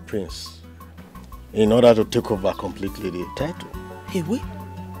on our prince in order to take over completely the title. Hey, wait.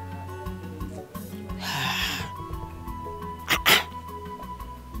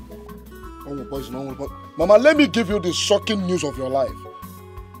 Mama, let me give you the shocking news of your life.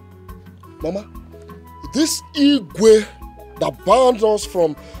 Mama, this Igwe that banned us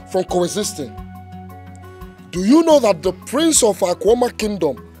from coexisting, do you know that the prince of Akoma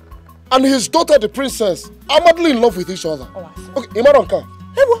kingdom and his daughter, the princess, are madly in love with each other? Oh, okay, Imaronka.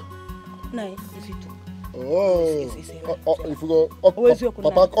 Hey, what? No, is it true? Oh, if we go,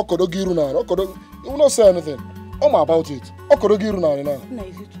 Papa, Okodogiru na, you will not say anything. About it. Okodogiru na. No,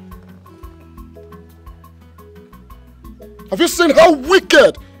 is it true? Have you seen how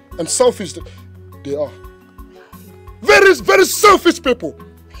wicked and selfish they are? Very, very selfish people.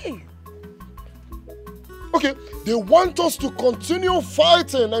 Okay, they want us to continue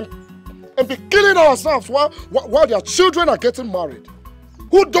fighting and and be killing ourselves while their children are getting married?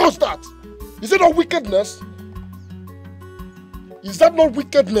 Who does that? Is it not wickedness? Is that not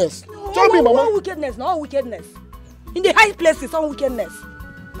wickedness? No, Tell me, Mama. No wickedness, no wickedness. In the high places, no wickedness.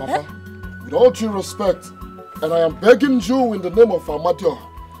 Papa, with all due respect, and I am begging you in the name of Amadio,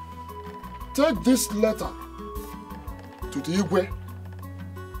 take this letter to the Igwe.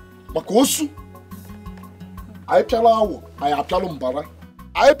 Makosu. I piala awo, I apialo mbara.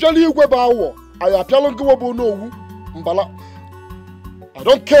 I piali Igwe ba awo, I apialo ngwobo no mbala. I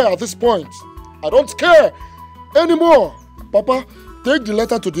don't care at this point. I don't care anymore. Papa, take the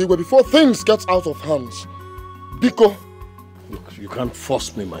letter to the Igwe before things get out of hands. Biko. Look, you can't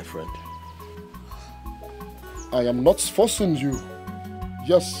force me, my friend. I am not forcing you.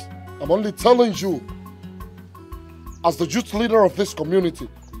 Yes, I'm only telling you, as the youth leader of this community,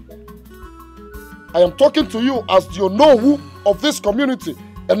 I am talking to you as the Onowu of this community,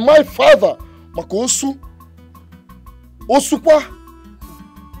 and my father, Makosu, Osukwa.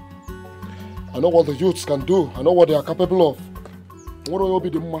 I know what the youths can do. I know what they are capable of. What will be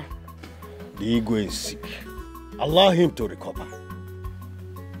the ma? The Igwe is sick. Allow him to recover.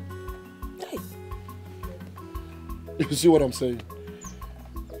 You see what I'm saying?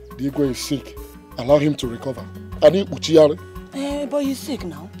 The Igwe is sick. Allow him to recover. Ani uchiare. But he's sick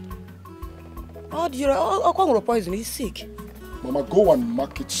now. Oh, poison. He's sick. Mama, go and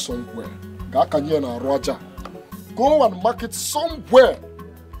mark it somewhere. Go and mark it somewhere.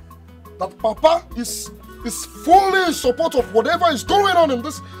 That Papa is fully in support of whatever is going on in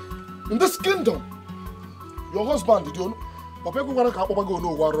this kingdom. Your husband, did you know? Papa go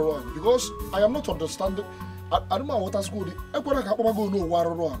no war because I am not understanding. I don't know what school.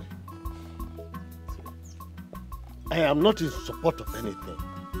 I am not in support of anything.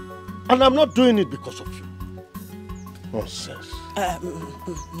 And I'm not doing it because of you. Nonsense.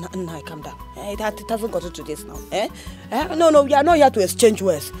 Nah, calm down. It hasn't got to this now. No, we are not here to exchange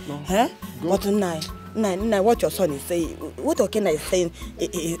words. No. But nah, what your son is saying, what Okina is saying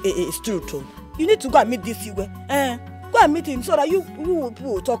is true too. You need to go and meet this Igwe. Go and meet him so that you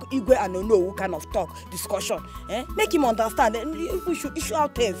will talk Igwe and know kind of talk, discussion. Make him understand. We should issue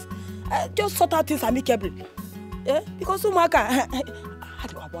out things. Just sort out things amicably. Because Amaka,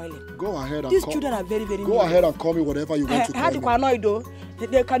 go ahead and these children are very, very go ahead and call me whatever you want to call me. Annoyed though.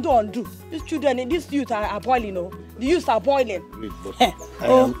 They can do undo. These children, these youth are boiling. The youths are boiling.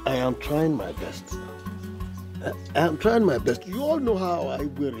 I am trying my best. I am trying my best. You all know how I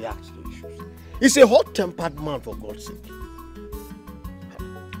will react to issues. He's a hot-tempered man, for God's sake.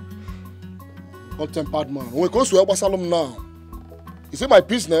 Hot-tempered man. When it goes to El Basalom now, is it my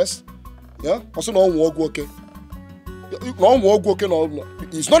business? Yeah? Also, no one will okay.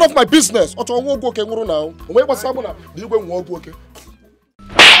 It's none of my business. How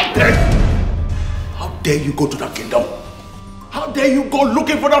dare you go to that kingdom? How dare you go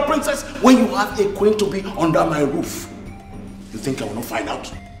looking for that princess when you have a queen to be under my roof? You think I will not find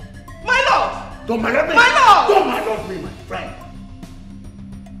out? My lord! Don't my lord me! My lord! Don't my lord me, my friend!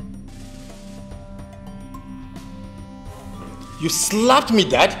 You slapped me,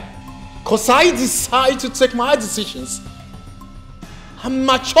 Dad, because I decide to take my decisions. I'm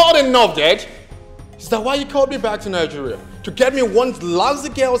matured enough, Dad. Is that why you called me back to Nigeria? To get me one lousy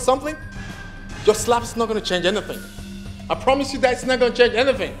girl or something? Your slap is not going to change anything. I promise you that it's not going to change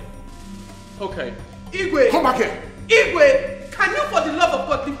anything. Okay. Igwe! Come back here! Igwe! Can you, for the love of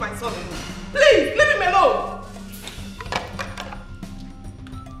God, leave my son alone? Please, leave him alone!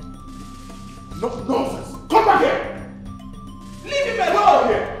 No nonsense! Come back here! Leave him alone!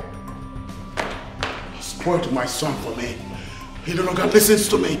 Here. You spoiled my son for me. He no longer listens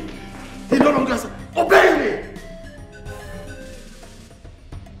to me. He no longer obeys me.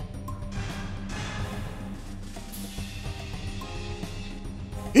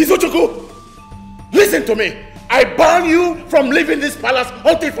 Izuchukwu, listen to me. I ban you from leaving this palace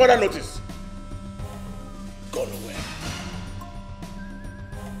until further notice. Go nowhere.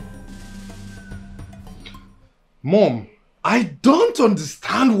 Mom, I don't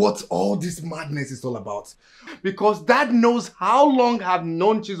understand what all this madness is all about. Because Dad knows how long I've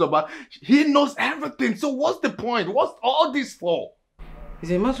known Chizoba. He knows everything. So what's the point? What's all this for?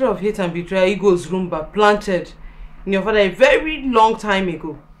 It's a matter of hate and betrayal Ego's Roomba planted in your father a very long time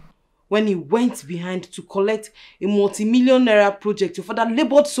ago. When he went behind to collect a multi-million naira project your father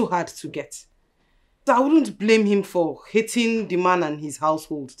labored so hard to get. So I wouldn't blame him for hating the man and his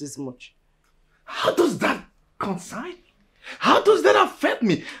household this much. How does that concern? How does that affect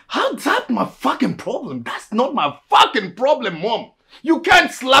me? How's that my fucking problem? That's not my fucking problem, Mom. You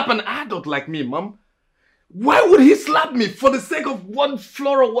can't slap an adult like me, Mom. Why would he slap me for the sake of one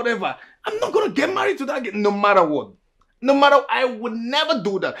floor or whatever? I'm not gonna get married to that girl no matter what. No matter, I would never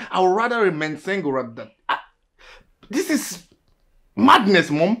do that. I would rather remain single rather than... This is madness,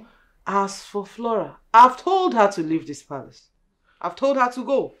 Mom. As for Flora, I've told her to leave this palace. I've told her to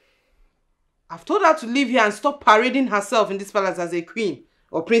go. I've told her to leave here and stop parading herself in this palace as a queen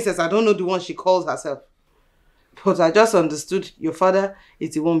or princess. I don't know the one she calls herself. But I just understood your father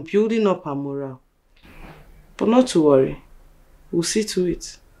is the one building up her morale. But not to worry. We'll see to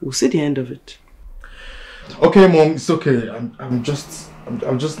it. We'll see the end of it. Okay, Mom, it's okay. I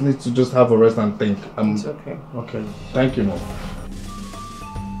just need to just have a rest and think. It's okay. Okay. Thank you, Mom.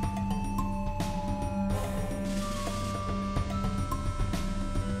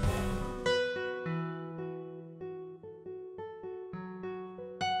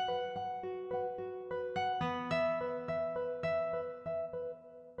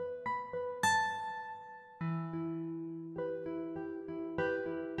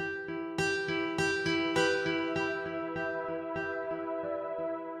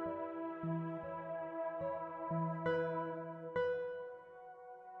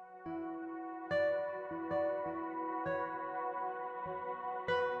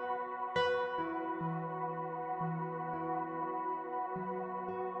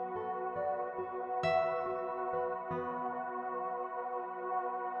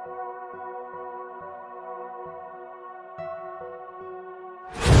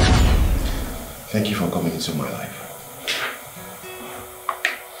 Thank you for coming into my life.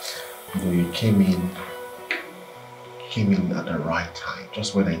 You came in at the right time,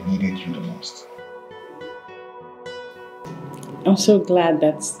 just when I needed you the most. I'm so glad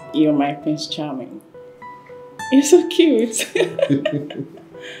that you're my Prince Charming. You're so cute.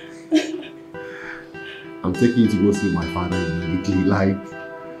 I'm taking you to go see my father immediately, like...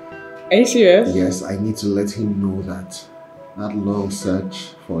 Are you serious? Yes, I need to let him know that that long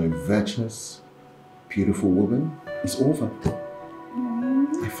search for a virtuous, beautiful woman is over.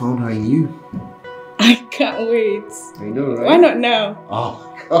 I found her in you. I can't wait. I know, right? Why not now?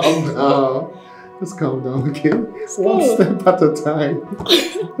 Oh, calm down. Just calm down, okay? One step at a time.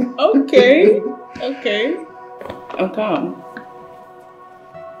 Okay. Okay. I'm calm.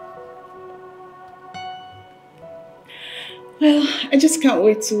 Well, I just can't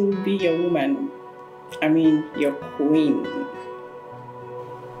wait to be your woman. I mean, your queen.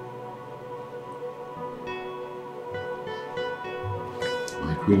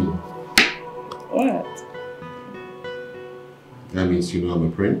 My queen. What? That means you know I'm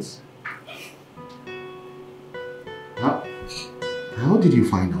a prince? How did you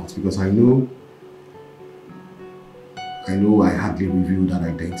find out? Because I know I hardly revealed that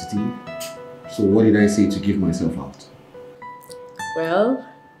identity. So what did I say to give myself out? Well,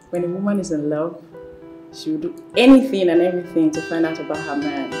 when a woman is in love, she will do anything and everything to find out about her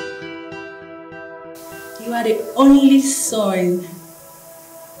man. You are the only son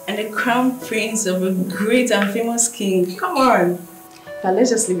and the crown prince of a great and famous king. Come on. Now let's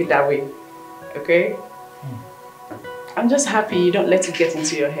just leave it that way, okay? I'm just happy you don't let it get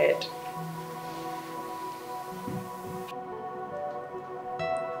into your head.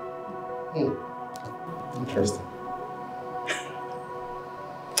 Interesting.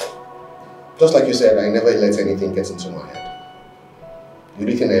 Just like you said, I never let anything get into my head. The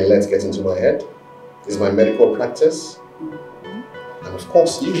only thing I let get into my head is my medical practice, and of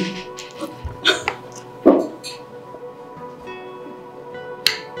course you.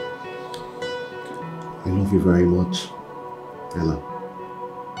 I love you very much, Ella.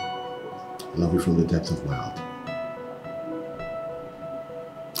 I love you from the depth of my heart.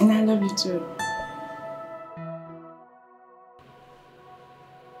 And I love you too.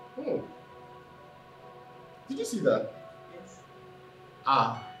 Did you see that? Yes.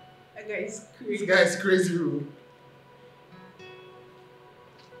 Ah. That guy is crazy. This guy is crazy.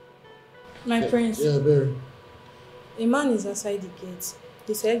 My prince. Yeah, Barry. A man is outside the gate.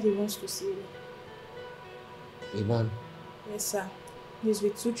 He said he wants to see you. A man? Yes, sir. He's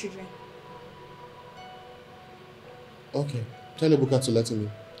with 2 children. Okay. Tell Ebuka to let him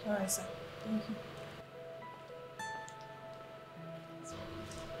in. Alright, sir. Thank you.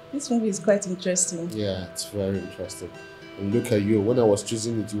 This movie is quite interesting. Yeah, it's very interesting. And look at you. When I was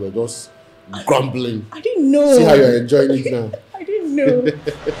choosing it, you were just grumbling. I didn't know. See how you're enjoying it now. I didn't know.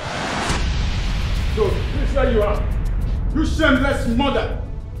 So, this is where you are. You shameless mother.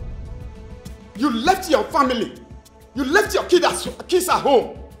 You left your family. You left your kids at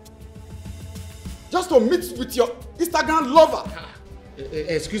home. Just to meet with your Instagram lover.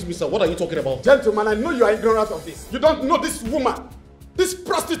 Excuse me, sir. What are you talking about? Gentlemen, I know you are ignorant of this. You don't know this woman. This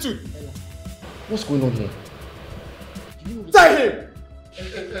prostitute. What's going on here? Tell him.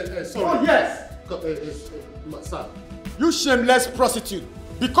 Sorry. Oh, yes. Sir, you shameless prostitute.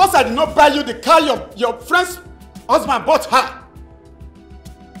 Because I did not buy you the car your friend's husband bought her.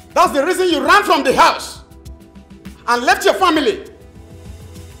 That's the reason you ran from the house and left your family.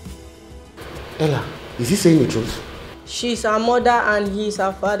 Ella, is he saying the truth? She's our mother and he's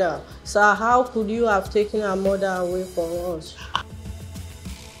our father. Sir, how could you have taken our mother away from us?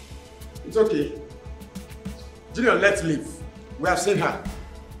 It's okay. Junior, let's leave. We have seen her.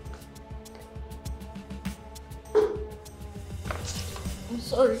 I'm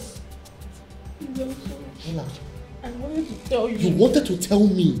sorry. I'm sorry. Ella, I wanted to tell you. you wanted to tell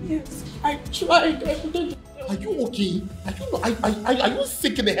me? Yes, I tried. I wanted to tell Are you okay? Are you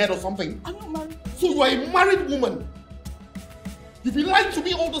sick in the head or something? I'm not married. So you are a married woman. You've been lying to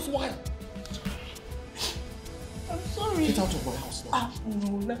me all this while. I'm sorry. Get out of my house now.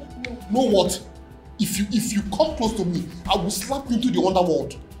 No. Know what? If you come close to me, I will slap you into the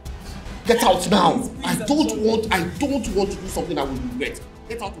underworld. Get out now. Please, I don't want to do something I will regret.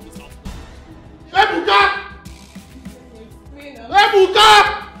 Get out of this house. Ebuka!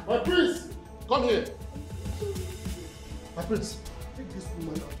 Ebuka! My prince! Come here. My prince, take this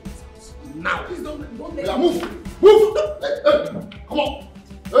woman out of this house. Now. Please don't let me. Move! Move! Hey, come on!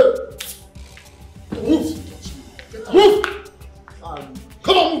 Hey! Move! Move!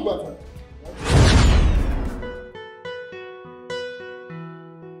 Come on, move, my friend.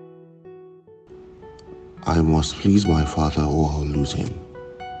 I must please my father or I'll lose him.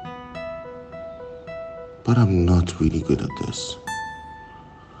 But I'm not really good at this.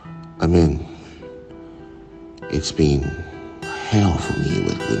 I mean, it's been hell for me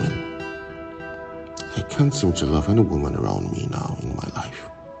with women. I can't seem to love any woman around me now in my life.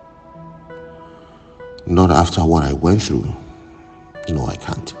 Not after what I went through. No, I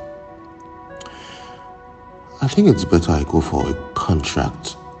can't. I think it's better I go for a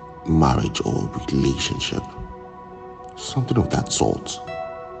contract marriage or relationship. Something of that sort.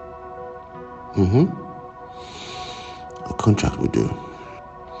 A contract would do.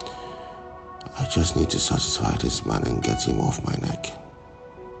 I just need to satisfy this man and get him off my neck.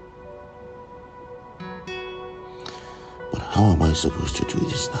 But how am I supposed to do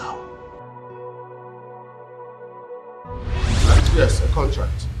this now? Yes, a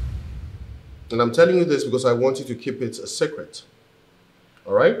contract. And I'm telling you this because I want you to keep it a secret.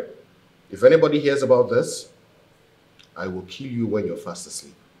 Alright? If anybody hears about this, I will kill you when you're fast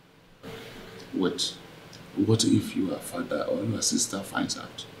asleep. Wait. What if your father or your sister finds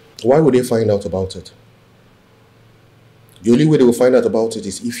out? Why would they find out about it? The only way they will find out about it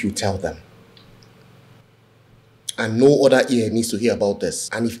is if you tell them. And no other ear needs to hear about this.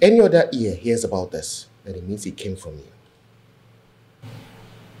 And if any other ear hears about this, then it means it came from you.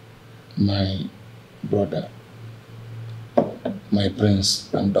 My brother, my prince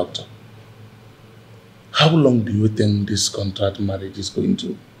and doctor, how long do you think this contract marriage is going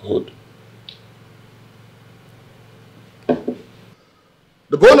to hold?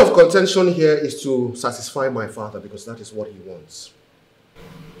 The bone of contention here is to satisfy my father because that is what he wants.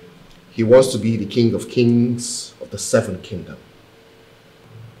 He wants to be the king of kings of the 7th kingdom.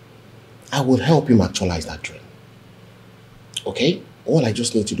 I will help him actualize that dream. Okay? All I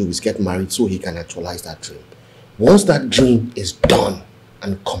just need to do is get married so he can actualize that dream. Once that dream is done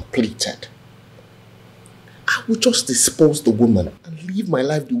and completed, I will just dispose the woman and live my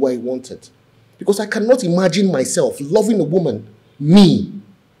life the way I want it. Because I cannot imagine myself loving a woman, me,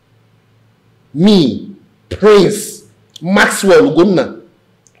 Prince, Maxwell, Ugonna,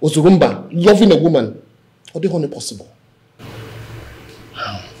 Ozurumba, loving a woman. How the hell possible?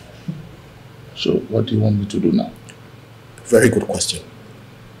 So what do you want me to do now? Very good question.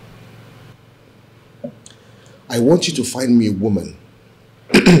 I want you to find me a woman,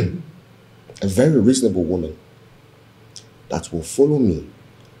 a very reasonable woman, that will follow me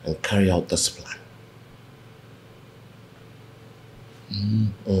and carry out this plan.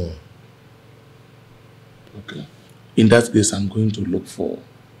 Okay. In that case, I'm going to look for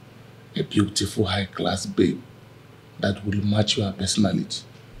a beautiful high-class babe that will match your personality.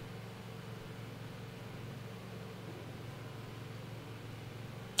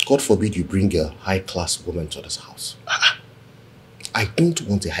 God forbid you bring a high-class woman to this house. I don't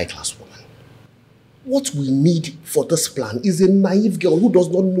want a high-class woman. What we need for this plan is a naive girl who does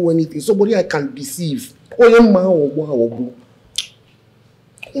not know anything, somebody I can deceive.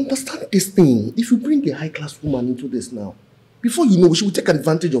 Understand this thing. If you bring a high-class woman into this now, before you know, she will take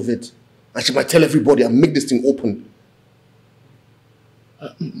advantage of it. And she might tell everybody and make this thing open.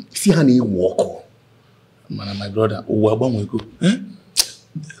 See how you walk. Man, my brother, where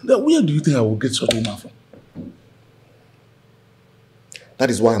do you think I will get such a woman from? That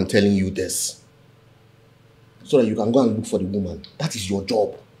is why I'm telling you this. So that you can go and look for the woman. That is your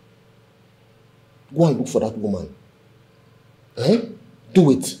job. Go and look for that woman. Eh? Do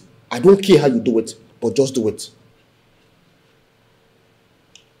it. I don't care how you do it, but just do it.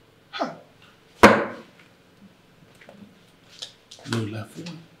 No life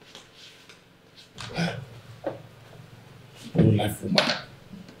woman. No life woman.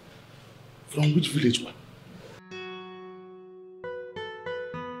 From which village one?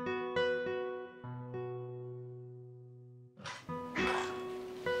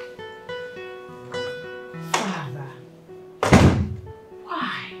 Father,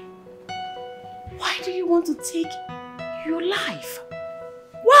 why? Why do you want to take your life?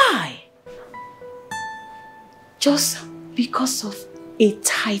 Why? Just because of a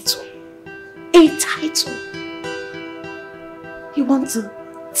title. A title. You want to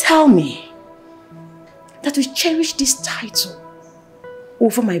tell me that we cherish this title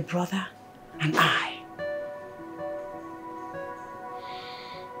over my brother and I?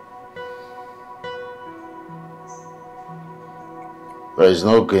 There is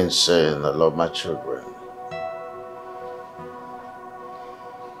no gainsaying I love my children.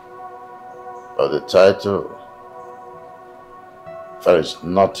 But the title, there is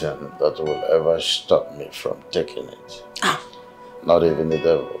nothing that will ever stop me from taking it. Not even the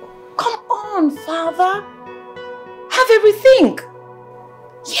devil. Come on, Father. Have a rethink.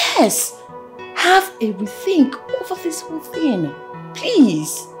 Yes, have a rethink over this whole thing.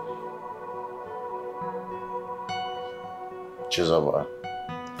 Please. CHIOMA,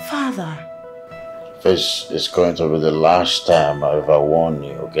 Father. this is going to be the last time I ever warn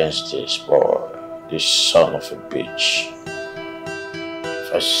you against this boy, this son of a bitch.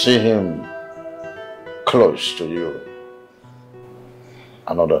 If I see him close to you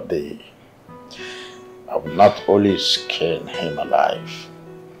another day, I will not only skin him alive,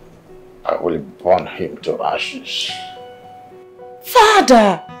 I will burn him to ashes.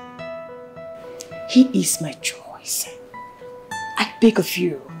 Father! He is my choice. I beg of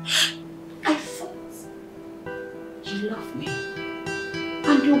you. I thought you love me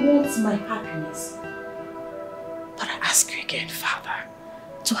and you want my happiness. But I ask you again, Father,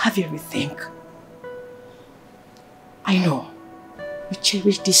 to have a rethink. I know you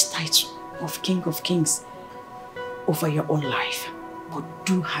cherish this title of King of Kings over your own life, but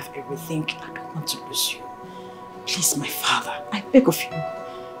do have a rethink. I don't want to lose you. Please, my Father, I beg of you.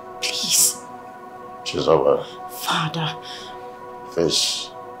 Please. CHIOMA. Father. This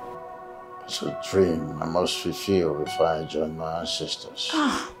is a dream I must fulfill before I join my ancestors.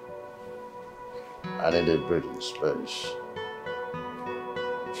 I need a breathing space.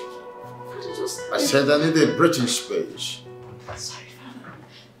 I said I need a breathing space. Sorry,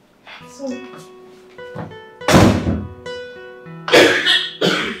 Father. Sorry.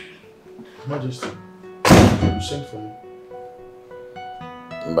 Majesty, you sent for me.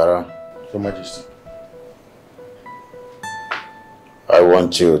 Mbara. Your Majesty. I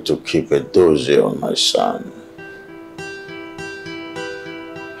want you to keep a dozy on my son.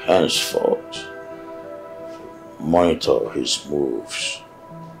 Henceforth, monitor his moves.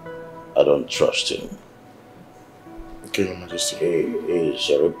 I don't trust him. Okay, Your Majesty. He is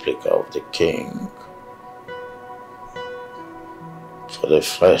a replica of the king. For the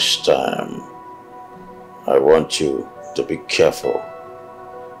first time, I want you to be careful.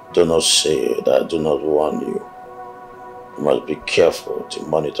 Do not say that I do not warn you. You must be careful to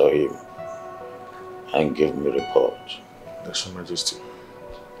monitor him and give me a report. Yes, Your Majesty.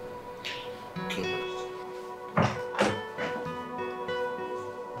 Okay.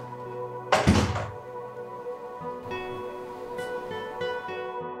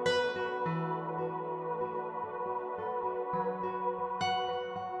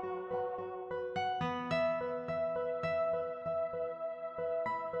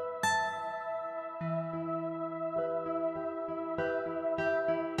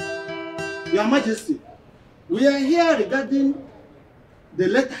 Your Majesty, we are here regarding the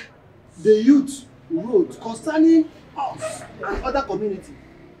letter the youth wrote concerning us and other community.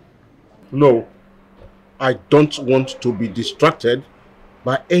 No, I don't want to be distracted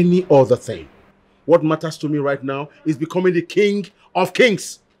by any other thing. What matters to me right now is becoming the King of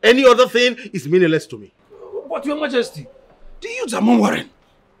Kings. Any other thing is meaningless to me. But Your Majesty, the youths are murmuring.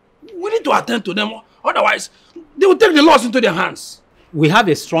 We need to attend to them, otherwise they will take the laws into their hands. We have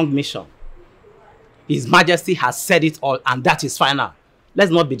a strong mission. His Majesty has said it all, and that is final.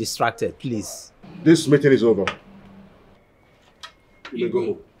 Let's not be distracted, please. This meeting is over. You may go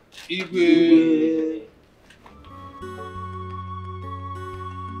home.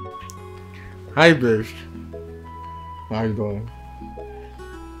 Hi, babe. How you doing?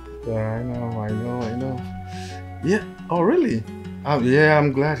 Yeah, I know. Yeah, oh really? Yeah,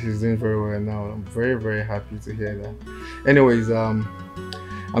 I'm glad he's doing very well now. I'm very, very happy to hear that. Anyways, I'm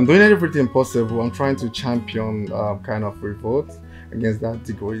doing everything possible. I'm trying to champion kind of revolt against that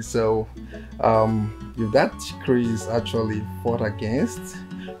degree. So, if that decree is actually fought against,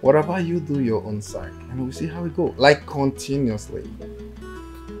 what about you do your own side? And we'll see how it goes. Like continuously.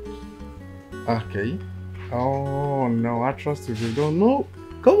 Okay. Oh no, I trust you. You don't know.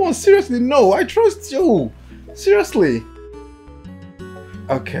 Come on, seriously, no, I trust you. Seriously.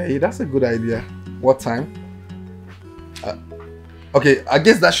 Okay, that's a good idea. What time? Okay, I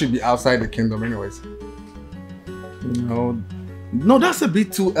guess that should be outside the kingdom anyways. No, that's a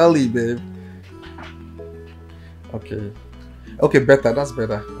bit too early, babe. Okay, better, that's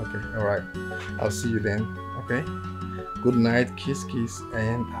better. Okay, alright. I'll see you then, okay? Good night, kiss,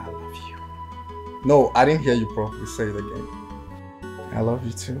 and I love you. No, I didn't hear you properly. Say it again. I love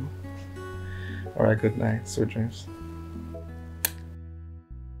you too. Alright, good night. Sweet dreams.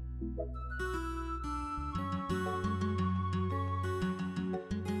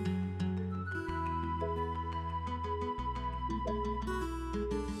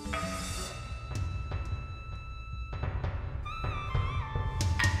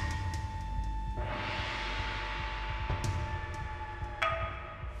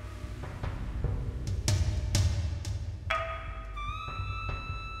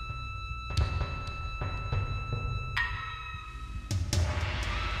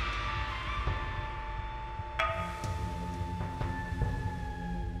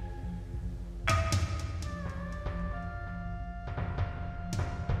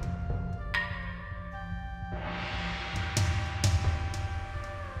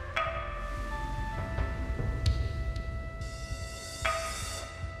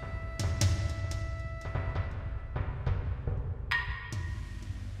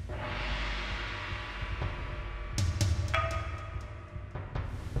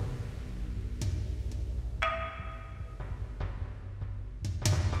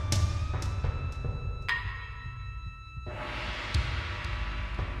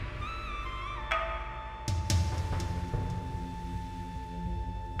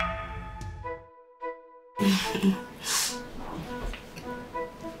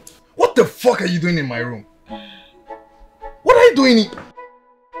 What the fuck are you doing in my room? What are you doing here?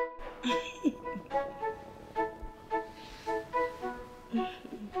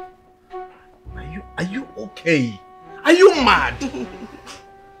 Are you okay? Are you mad?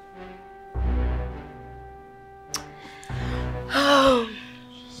 Oh,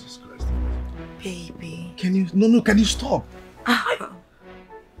 Jesus Christ. Baby. Can you stop?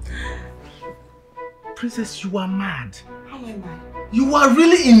 Princess, you are mad. How am I mad? You are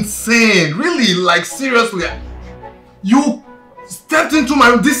really insane. Really, like seriously. You stepped into my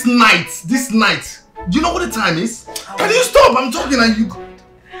room this night. Do you know what the time is? Can you stop? I'm talking and you...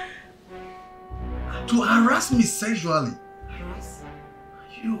 To harass me sexually. Harass?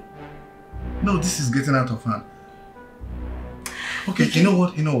 You... No, this is getting out of hand. Okay, you know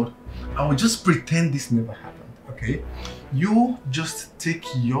what? I will just pretend this never happened, okay? You just take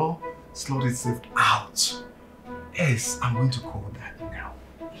your slutty self out. Yes, I'm going to call that now.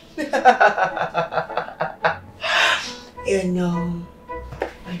 You know.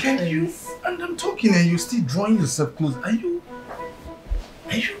 Can you? And I'm talking and you're still drawing yourself close. Are you?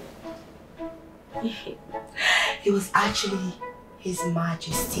 It was actually His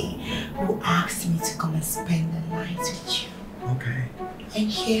Majesty who asked me to come and spend the night with you. Okay. And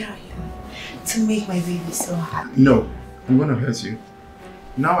here I am to make my baby so happy. No, I'm gonna hurt you.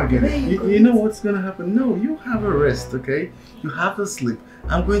 Now I get it. You know what's gonna happen? No, you have a rest, okay? You have a sleep.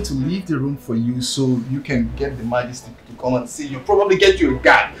 I'm going to leave the room for you so you can get the Majesty to come and see you. Probably get you a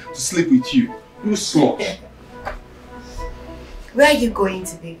guard to sleep with you. You slut. Where are you going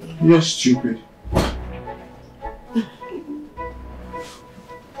to, baby? You're stupid.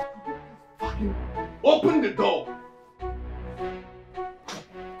 Open the door.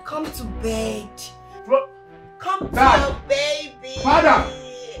 Come to bed. Come to Dad. baby. Father!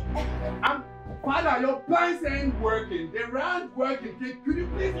 Father, your plans ain't working. They aren't working. Could you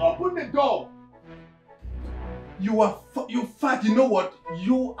please open the door? You fat. You know what?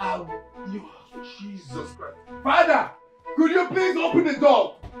 You Jesus Christ. Father, could you please open the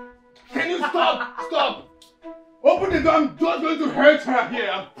door? Can you stop? Stop. Open the door. I'm just going to hurt her here.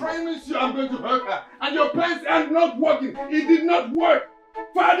 I promise you I'm going to hurt her. And your plans are not working. It did not work.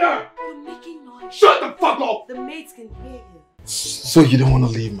 Father! You're making noise. Shut the fuck up! The maids can hear you. So you don't want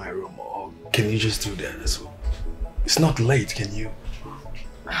to leave my room, or can you just do that as well? It's not late, can you?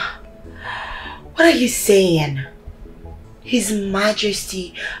 What are you saying? His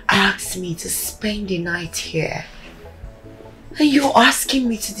Majesty asked me to spend the night here. And you're asking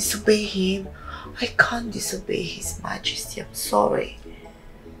me to disobey him? I can't disobey His Majesty, I'm sorry.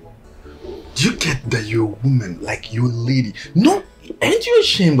 Do you get that you're a woman, like you're a lady? No, aren't you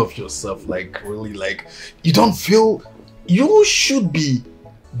ashamed of yourself? Like, really, like, you don't feel you should be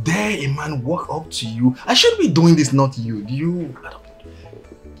there, a man walk up to you. I should be doing this, not you.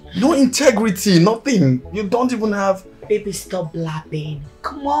 No integrity, nothing. You don't even have... Baby, stop blabbing.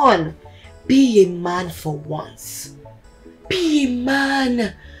 Come on. Be a man for once. Be a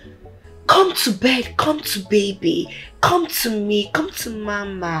man. Come to bed, come to baby. Come to me, come to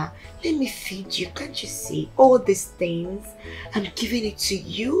mama. Let me feed you. Can't you see all these things? I'm giving it to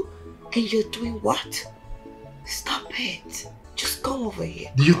you and you're doing what? Stop it. Just come over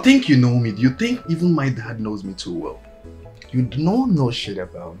here. Do you think you know me? Do you think even my dad knows me too well? You don't know shit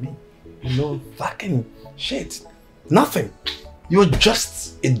about me. You know fucking shit. Nothing. You're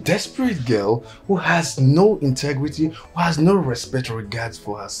just a desperate girl who has no integrity, who has no respect or regards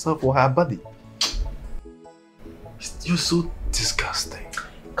for herself or her body. You're so disgusting.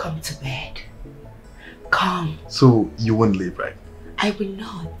 Come to bed. Come. So you won't leave, right? I will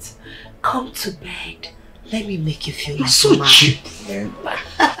not. Come to bed. Let me make you feel You're like so a man. cheap, man.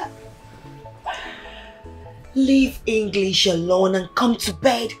 Leave English alone and come to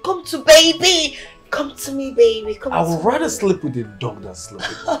bed. Come to baby. Come to me, baby. Come I to would rather sleep with a dog than sleep with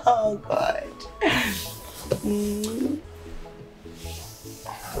you. Oh, God.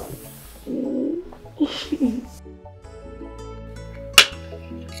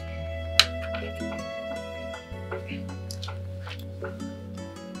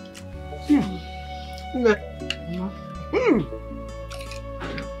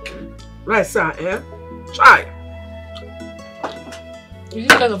 Right, sir, eh? Try. Is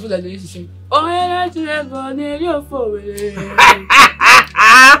this kind of food that they used to sing? Oh, yeah, that's your phone.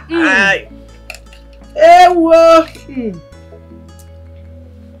 Hey, whoa.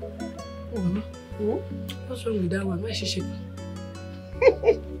 Oh, Mama. What's wrong with that one? Why is she shaking? I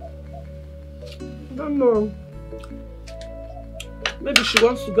don't know. Maybe she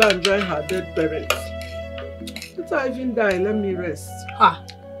wants to go and join her dead parents. Let her even die. Let me rest. Ha!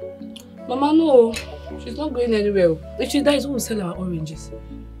 Mama, no. She's not going anywhere. If she dies, who will sell our oranges?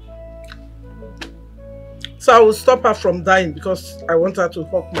 So I will stop her from dying because I want her to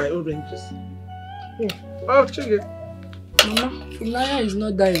hawk my oranges. Oh, check it. Mama, Funaya is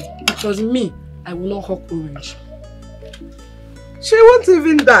not dying. Because me, I will not hawk orange. She won't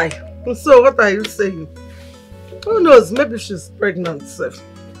even die. So what are you saying? Who knows? Maybe she's pregnant, Seth.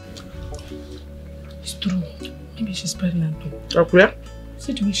 It's true. Maybe she's pregnant too. Okay.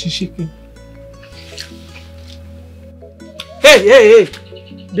 See the way she's shaking. Hey!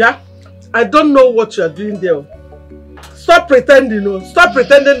 Yeah? I don't know what you're doing there. Stop pretending, Stop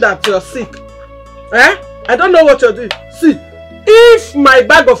pretending that you're sick. Eh? I don't know what you're doing. See, if my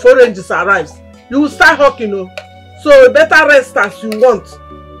bag of oranges arrives, you will start hawking, So you better rest as you want.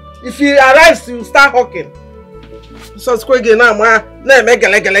 If he arrives, you will start hawking. So squiggy now,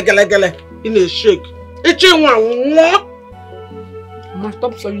 in a shake. Itching one. Mama,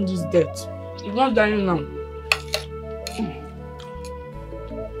 stop saying this death. He's not dying now.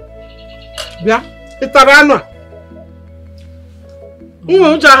 Yeah, it's a run.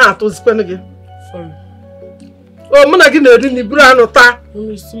 You just to spend again. Sorry. Oh, I'm not going to do the brand.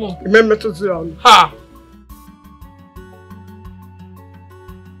 Remember to do ha.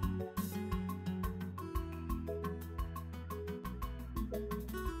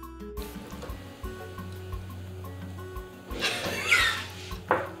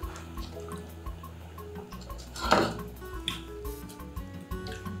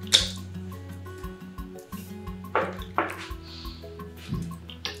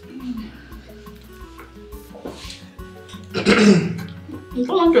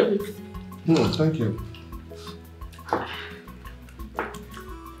 Thank you.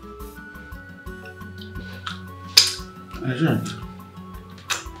 Agent.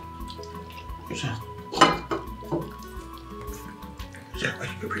 Where did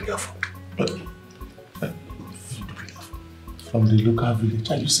you bring her from? From the local village,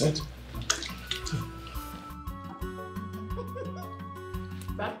 you said?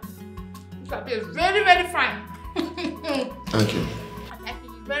 That is very, very fine. Thank you.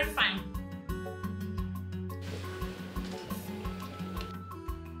 Very fine.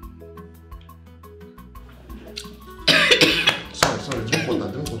 Sorry, drink water.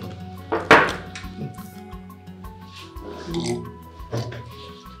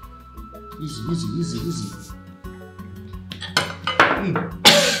 Easy.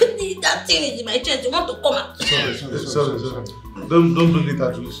 that thing is in my chest. You want to come out? Sorry. Don't bring it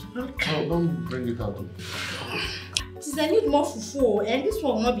out, please. No, don't bring it out. Since I need more fufu, and this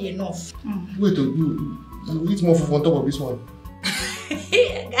one will not be enough. Wait, you eat more fufu on top of this one?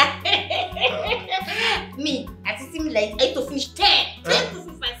 Me, I see me like I to finish 10 fufu.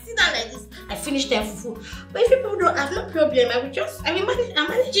 If I sit down like this, I finish 10 fufu. But if people don't have no problem, I'm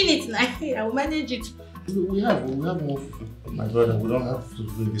managing it now. I will manage it. We have more fufu. My brother, we don't have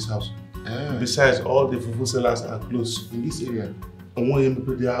fufu in this house. Besides, all the fufu sellers are closed in this area.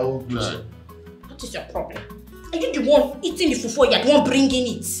 They are all closed. What is your problem? Are you the one eating the fufu or you are the one bringing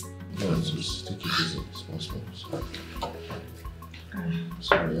it? No, just take it easy. Small.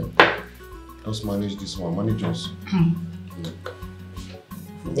 Sorry. Just manage this one. Manage us.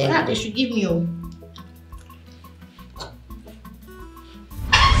 They should give me all.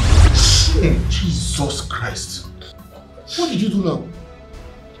 Jesus Christ. What did you do now?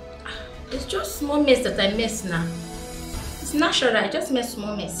 It's just small mess that I mess now. It's natural, I just mess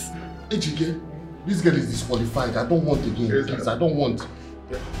small mess. Ejike, this girl is disqualified. I don't want again. Please, I don't want.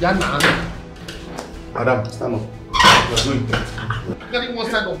 Yana. Madam, stand up. You're going. Getting one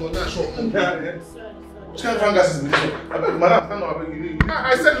side of the shop. Which kind of fungus is this one? Madam, stand up.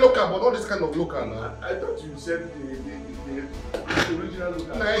 I said local, but not this kind of local now. I thought you said the original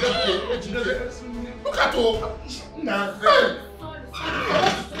local. Nah, look at all. Nah,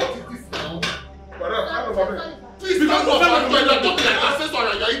 please stand up. You're talking like ancestor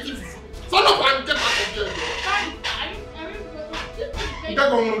and you're eating. Stand up and get back of here. You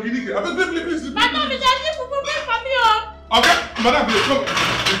can't go on Please. Madam, it's actually for me. Okay, madam, please come.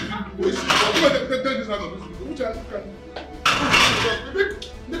 Take this out of this. Which one can?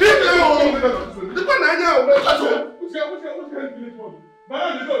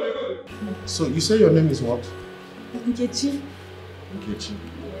 So you say your name is what? Nkechi. Nkechi.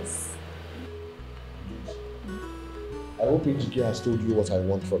 Yes. I hope Ejike has told you what I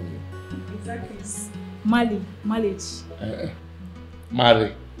want from you. Exactly. Marriage.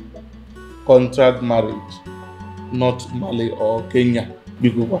 Marry. Contract marriage. Not Mali or Kenya.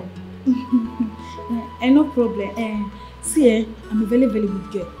 Biguba. No problem. See, I'm a very, very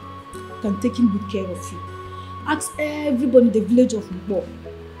good girl. I'm taking good care of you. Ask everybody in the village of Mbunabo.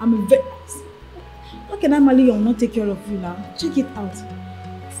 I'm a very... How can I marry you and not take care of you now? Check it out.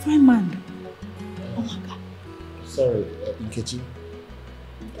 Fine man. Oh my God. Sorry, Nkechi.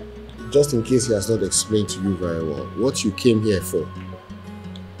 Just in case he has not explained to you very well, what you came here for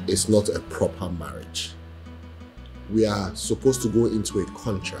is not a proper marriage. We are supposed to go into a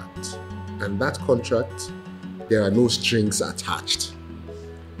contract. And that contract, there are no strings attached.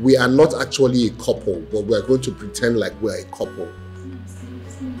 We are not actually a couple, but we are going to pretend like we are a couple.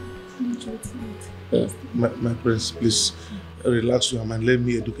 My prince, please relax your mind. Let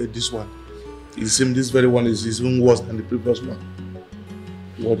me educate this one. It seems this very one is even worse than the previous one.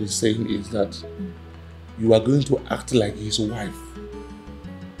 What he's saying is that you are going to act like his wife.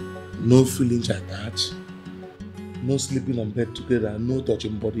 No feelings attached. No sleeping on bed together, no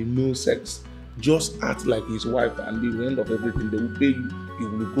touching body, no sex. Just act like his wife, and at the end of everything, they will pay you, you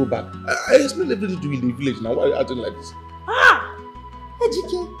will go back. I explained everything to you in the village. Now, why are you acting like this?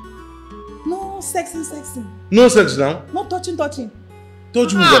 Ejike. No sexing. No sex now? No touching. Touch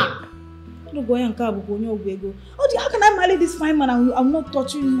who then? How can I marry this fine man and I'm not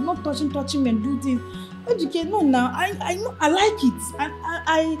touching him and do things? Ejike, no now. I like it.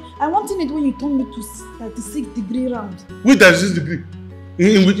 I wanted it when you told me to 36 degree round. Which 36 degree?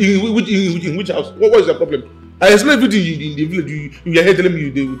 In which house? What is the problem? I explained everything in the village. You are here telling me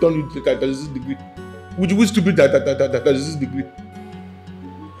they will turn you to 36 degree. Which stupid 36 degree?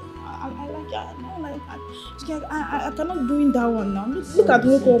 I cannot do in that one now. Look at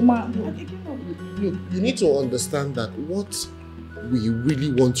me, man. You need to understand that what we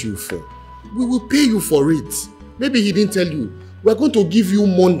really want you for, we will pay you for it. Maybe he didn't tell you. We are going to give you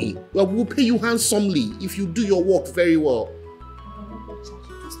money. We will pay you handsomely if you do your work very well.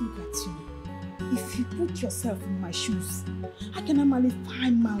 Just look at you. If you put yourself in my shoes, how can I marry a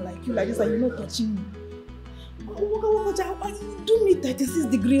fine man like you like this and you're not touching me? Do me 36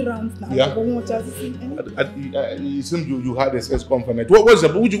 degree rounds now. Yeah. It seems you had a sex conference. What's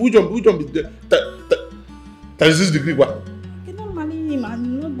up? Which one is the 36 degree one? I cannot marry him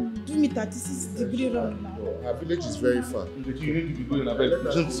and not do me 36 degree round now. Our village is very far. You need to be going, Abel.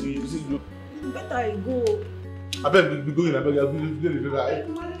 Better I go. Abel, be going, Abel.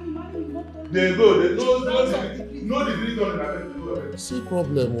 They go. No degree done in Abel. See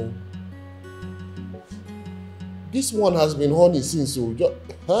problem. This one has been horny since so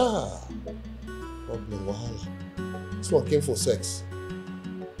problem wahala. This one came for sex.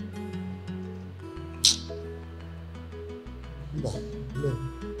 No.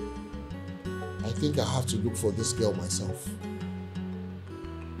 I think I have to look for this girl myself.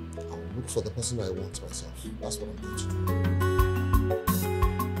 I'll look for the person I want myself. That's what I'm going to do.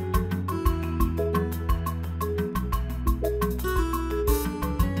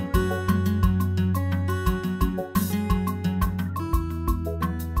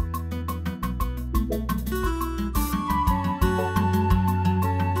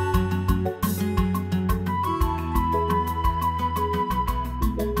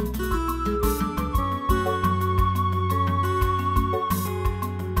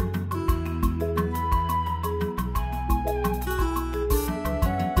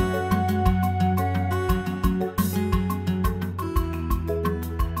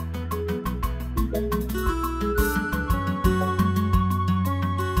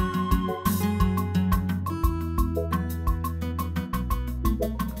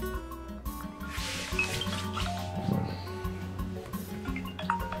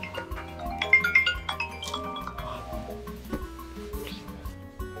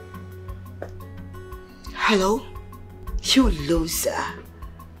 Hello? You loser.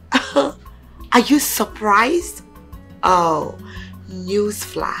 Are you surprised? Oh,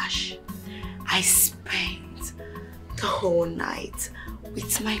 newsflash. I spent the whole night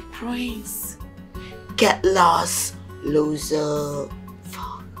with my prince. Get lost, loser.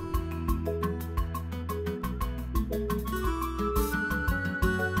 Fuck.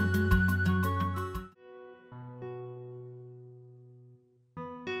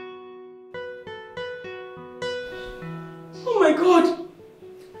 Oh my god!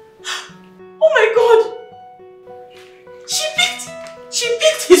 Oh my god! She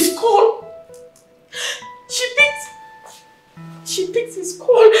picked his call! She picked his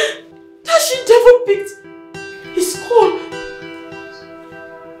call! That she never picked his call!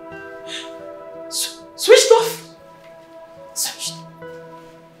 Switched off! Switched off!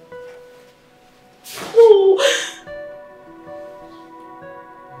 No!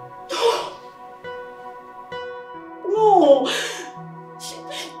 No! No!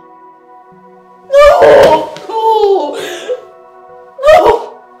 No! No!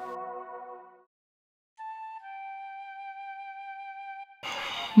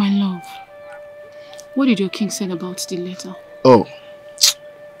 My love, what did your king say about the letter? Oh,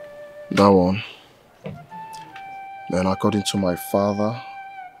 that one. Then according to my father,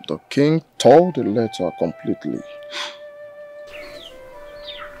 the king tore the letter completely.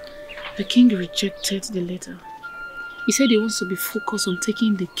 The king rejected the letter. He said he wants to be focused on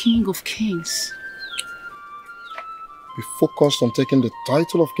taking the King of Kings. Be focused on taking the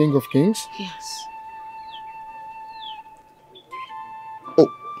title of King of Kings? Yes. Oh,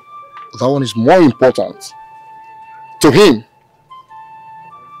 that one is more important. To him.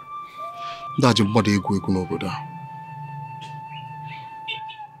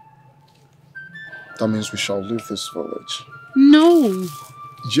 That means we shall leave this village. No.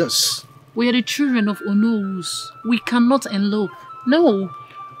 Yes. We are the children of Onous. We cannot elope. No.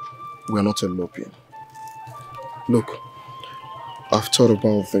 We are not eloping. Look, I've thought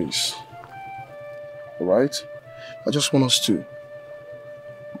about this. Alright? I just want us to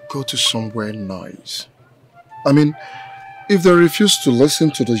go to somewhere nice. I mean, if they refuse to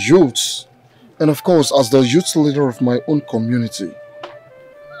listen to the youths, and of course, as the youth leader of my own community,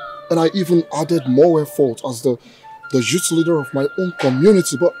 and I even added more effort as the youth leader of my own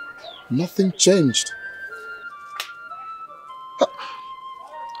community, but nothing changed.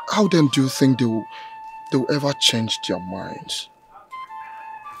 How then do you think they will ever change their minds?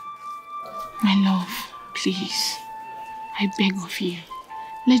 My love, please, I beg of you.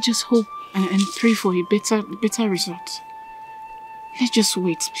 Let's just hope and pray for a better result. Let's just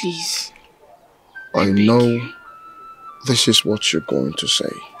wait, please. I know this is what you're going to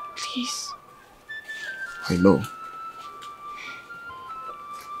say. Please. I know.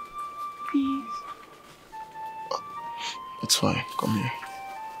 Please. It's fine. Come here.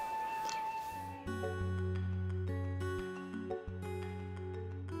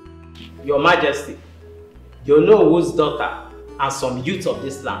 Your Majesty, you know whose daughter and some youth of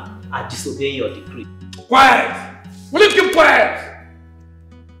this land are disobeying your decree. Quiet! Will you keep quiet?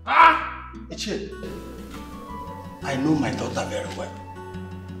 Ah! Uche, I know my daughter very well.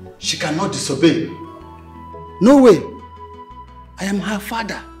 She cannot disobey. No way. I am her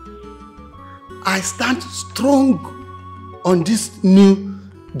father. I stand strong on this new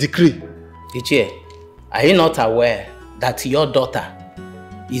decree. Uche, are you not aware that your daughter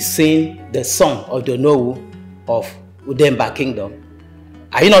is seeing the son of the Onowu of Udemba Kingdom?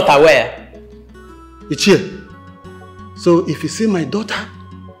 Are you not aware? Uche, so if you see my daughter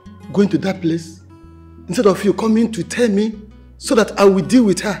going to that place, instead of you coming to tell me so that I will deal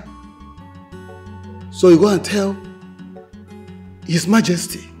with her. So you go and tell His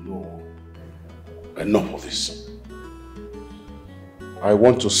Majesty. No. Enough of this. I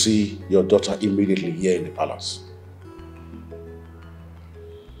want to see your daughter immediately here in the palace.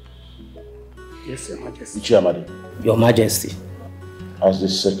 Yes, Your Majesty. Chiamadi. Your Majesty. As the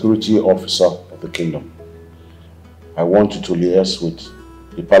security officer of the kingdom, I want you to liaise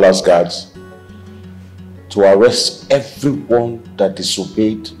with the palace guards to arrest everyone that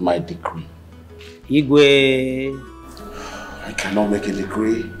disobeyed my decree. Igwe. I cannot make a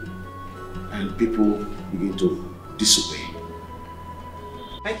decree and people begin to disobey.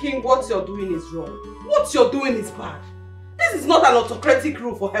 My king, what you're doing is wrong. What you're doing is bad. This is not an autocratic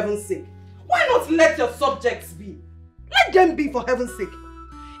rule, for heaven's sake. Why not let your subjects be? Let them be, for heaven's sake.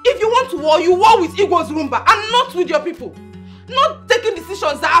 If you want to war, you war with Igbo's Rumba and not with your people. Not taking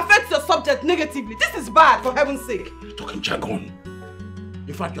decisions that affect your subject negatively. This is bad, for heaven's sake. You're talking jargon.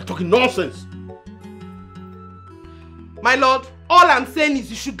 In fact, you're talking nonsense. My lord, all I'm saying is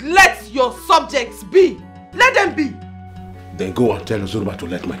you should let your subjects be. Let them be. Then go and tell Ozurumba to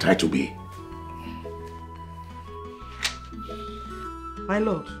let my title be. My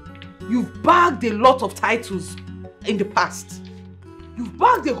lord, you've bagged a lot of titles in the past. You've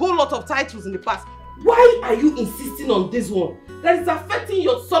bagged a whole lot of titles in the past. Why are you insisting on this one that is affecting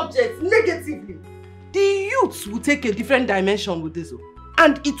your subjects negatively? The youths will take a different dimension with this,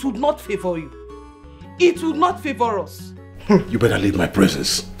 and it would not favor you. It would not favor us. You better leave my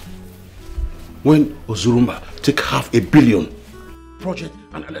presence. When Ozurumba take $500 million project,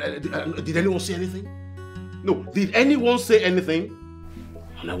 and did anyone say anything? No, did anyone say anything?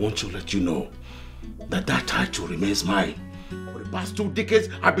 And I want to let you know that that title remains mine. For the past 2 decades,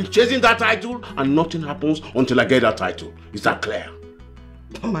 I've been chasing that title and nothing happens until I get that title. Is that clear?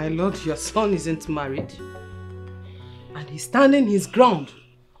 My lord, your son isn't married. And he's standing his ground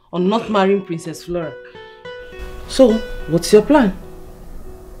on not marrying Princess Flora. So, what's your plan?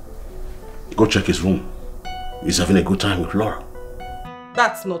 Go check his room. He's having a good time with Flora.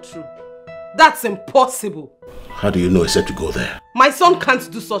 That's not true. That's impossible. How do you know except to go there? My son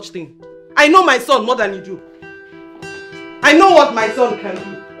can't do such thing. I know my son more than you do. I know what my son can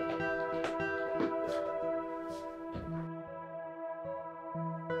do.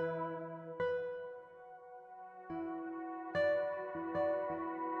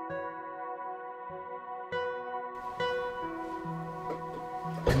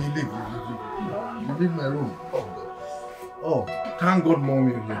 You leave my room. Oh, thank God Mom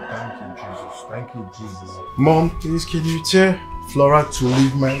is here. Thank you, Jesus. Thank you, Jesus. Mom, please can you tell Flora to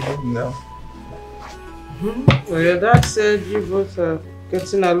leave my room now? Well, your dad said you both are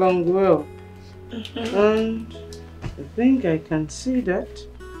getting along well. And I think I can see that.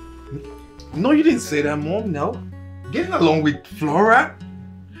 No, you didn't say that, Mom. No. Getting along with Flora?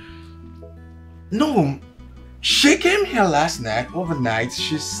 No. She came here last night, overnight.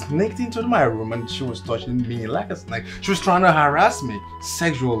 She sneaked into my room and she was touching me like a snake. She was trying to harass me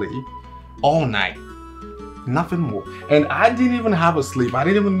sexually all night. Nothing more. And I didn't even have a sleep. I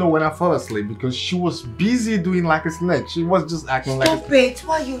didn't even know when I fell asleep because she was busy doing like a snake. She was just acting like a snake. Stop it.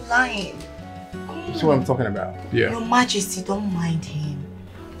 Why are you lying? See what I'm talking about? Yeah. Your Majesty, don't mind him.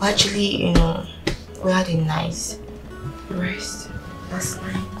 Actually, you know, we had a nice rest last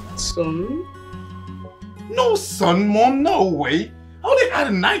night. Son? No, son, Mom, no way. I only had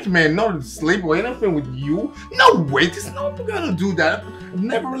a nightmare, not to sleep or anything with you. No way, it's not gonna do that. I've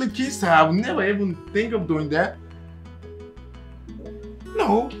never really kissed her. I would never even think of doing that.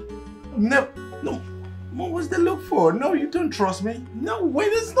 No, never. No, Mom, what's the look for? No, you don't trust me. No way,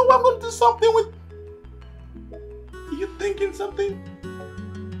 there's no way I'm gonna do something with. Are you thinking something?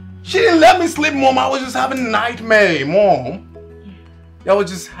 She didn't let me sleep, Mom. I was just having a nightmare, Mom. I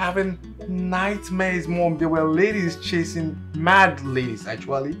was just having nightmares, Mom. There were ladies chasing, mad ladies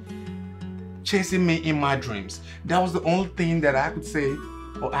actually, chasing me in my dreams. That was the only thing that I could say,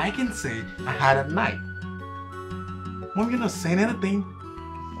 or I can say, I had at night. Mom, you're not saying anything.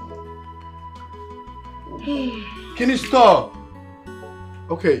 Can you stop?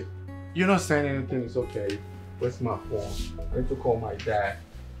 Okay, you're not saying anything, it's okay. Where's my phone? I need to call my dad.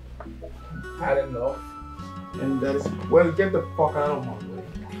 I had enough. And that is, well, get the fuck out of my way.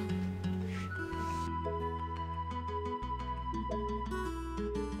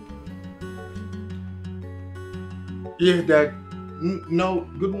 Yeah, Dad. No,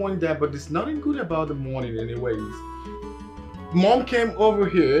 good morning, Dad, but there's nothing good about the morning anyways. Mom came over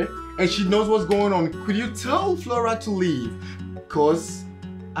here and she knows what's going on. Could you tell Flora to leave? Because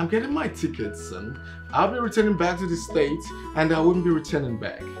I'm getting my tickets, son. I'll be returning back to the States and I wouldn't be returning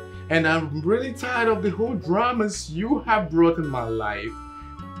back. And I'm really tired of the whole dramas you have brought in my life.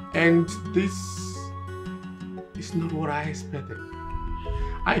 And this is not what I expected.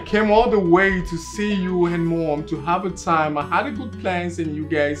 I came all the way to see you and Mom to have a time. I had a good plans and you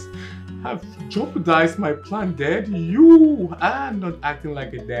guys have jeopardized my plan, Dad. You are not acting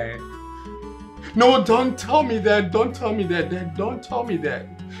like a dad. No, don't tell me that. Don't tell me that, Dad. Don't tell me that.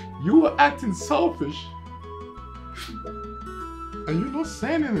 You are acting selfish. And you're not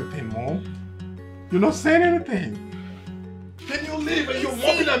saying anything, Mom. You're not saying anything. Can you leave and you're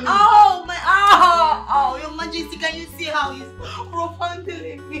walking at me? Oh, my, oh, Your Majesty, can you see how he's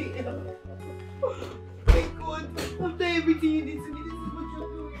profoundly me? My God, after everything you did to me, this is what you're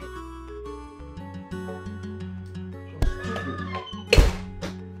doing.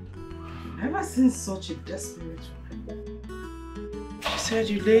 I've never seen such a desperate woman. She said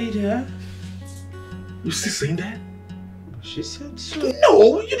you laid her. You still saying that? She said so.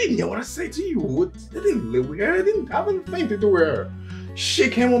 No, you didn't hear what I said to you. I didn't live with her. I didn't have anything to do with her. She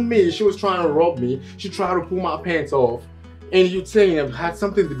came with me. She was trying to rob me. She tried to pull my pants off. And you saying I had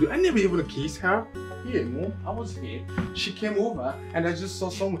something to do. I never even kissed her. Yeah, Mom, I was here. She came over and I just saw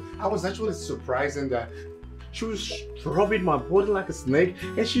someone. I was actually surprised in that she was rubbing my body like a snake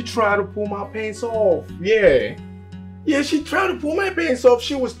and she tried to pull my pants off. Yeah. Yeah, she tried to pull my pants off.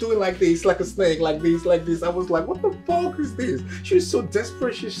 She was doing like this, like a snake, like this, like this. I was like, what the fuck is this? She was so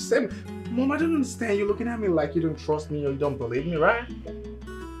desperate. She said, Mom, I don't understand. You're looking at me like you don't trust me or you don't believe me, right?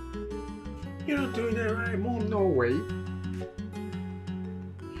 You're not doing that right, Mom. No way.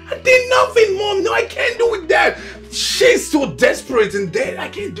 I did nothing, Mom. No, I can't do with that. She's so desperate and dead. I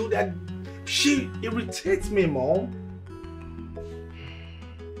can't do that. She irritates me, Mom.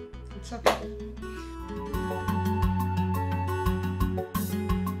 It's okay.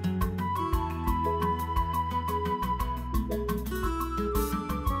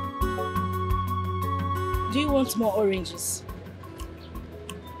 Do you want more oranges?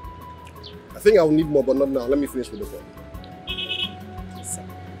 I think I'll need more, but not now. Let me finish with this one.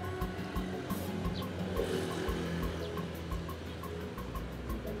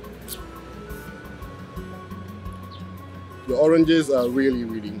 The oranges are really,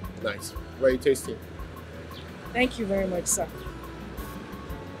 really nice. Very tasty. Thank you very much, sir.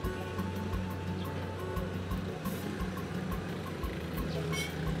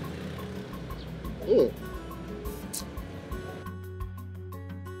 Mm.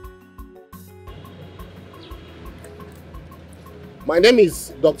 My name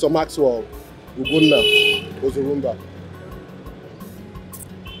is Dr. Maxwell Ugunna Ozurumba.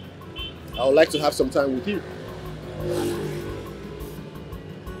 I would like to have some time with you.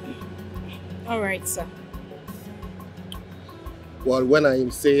 All right, sir. Well, when I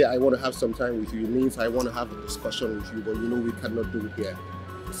say I want to have some time with you, it means I want to have a discussion with you, but you know we cannot do it here.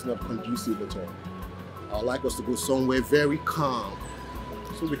 It's not conducive at all. I would like us to go somewhere very calm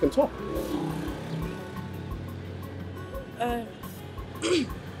so we can talk.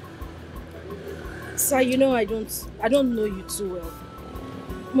 Sir, you know I don't know you too well.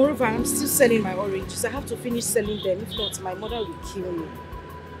 Moreover, I'm still selling my oranges. I have to finish selling them. If not, my mother will kill me.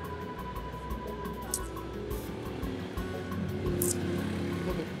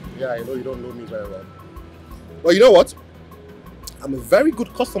 Yeah, I know you don't know me very well. But you know what? I'm a very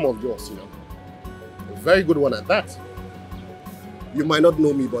good customer of yours, you know. A very good one at that. You might not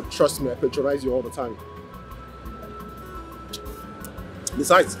know me, but trust me, I patronize you all the time.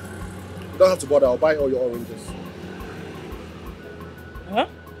 Besides, you don't have to bother. I'll buy all your oranges. Huh?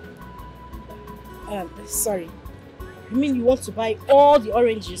 Sorry. You mean you want to buy all the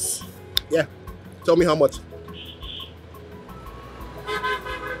oranges? Yeah. Tell me how much.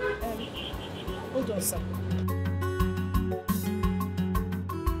 Hold on, sir.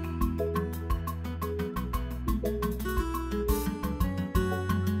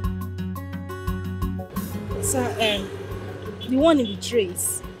 Sir, the one in the tray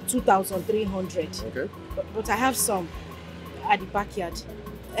is 2,300. Okay. But I have some at the backyard.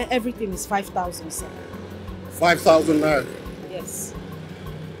 Everything is 5,000, sir. 5,000 naira. Yes.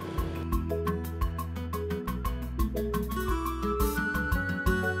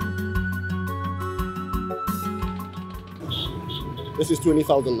 This is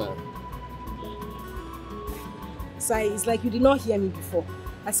 20,000 naira. Sir, it's like you did not hear me before.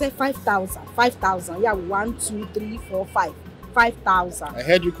 I said 5,000. 5,000. Yeah, 1, 2, 3, 4, 5. 5,000. I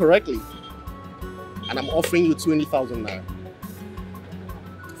heard you correctly. And I'm offering you 20,000 naira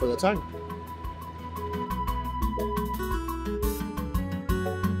for your time.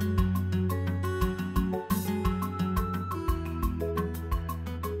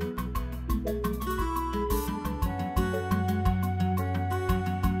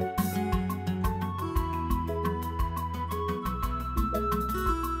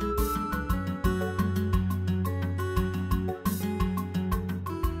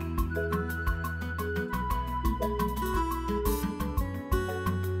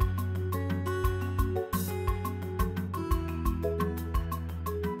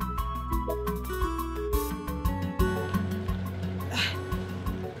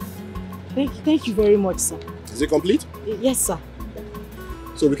 Thank you very much, sir. Is it complete? Yes, sir.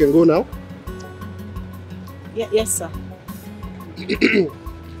 So we can go now? Yes, sir.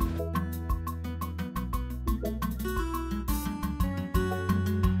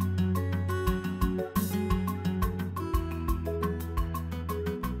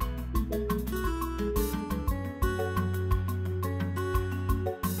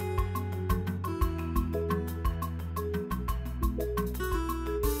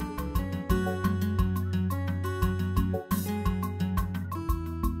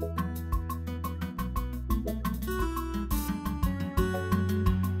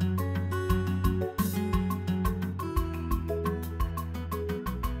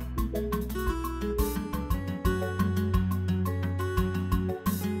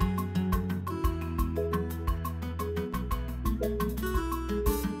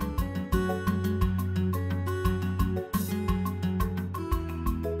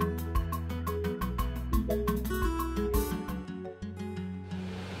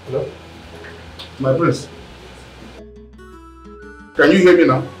 Hello? My prince. Can you hear me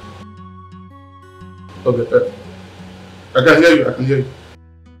now? Okay. I can hear you.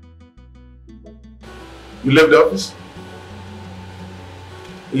 You left the office?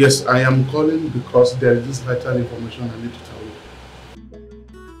 Yes, I am calling because there is this vital information I need to tell you.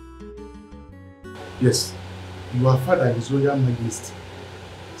 Yes, your father, His Royal Majesty,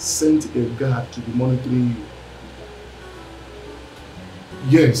 sent a guard to be monitoring you.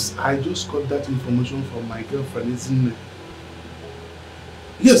 Yes, I just got that information from my girlfriend, isn't it?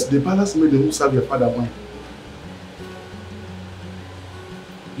 Yes, the palace maid who served your father wine.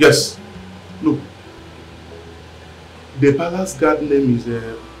 Yes, look. The palace guard name is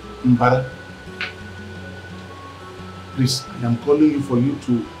Mbara. Please, I am calling you for you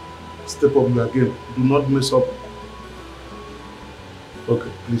to step up your game. Do not mess up.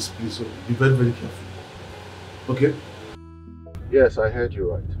 Okay, please, be very, very careful. Okay? Yes, I heard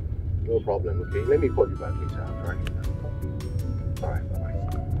you right. No problem, okay? Let me call you back later. I'll try you now. Alright,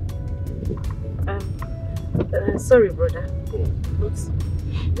 bye-bye. Sorry, brother. But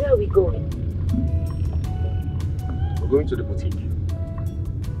where are we going? We're going to the boutique.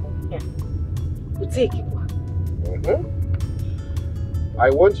 Yeah. Boutique? I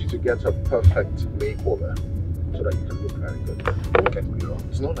want you to get a perfect makeover so that you can look very good. Don't get me wrong.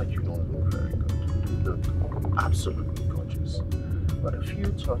 It's not like you don't look very good. You look absolutely gorgeous. But a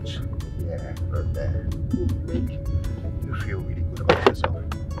few touch here or there will make you feel really good about yourself.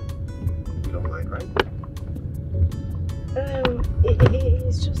 You don't mind, right?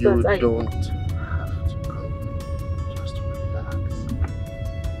 It's just you that don't have to come. Just relax.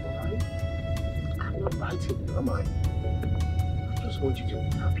 Alright? I'm not biting you, am I? I just want you to be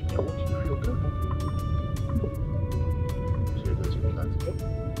happy. I want you to feel good. So you're going to relax, okay?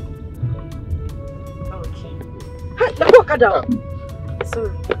 Hey, walk down.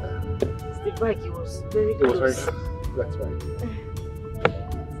 Sorry. It's the bike. It was very close. It was very close. That's right.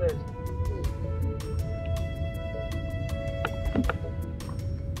 Sorry.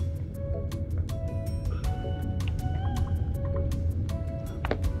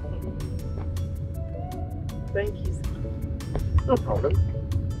 Thank you, sir. No problem.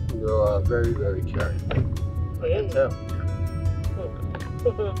 You are very, very caring. I can tell.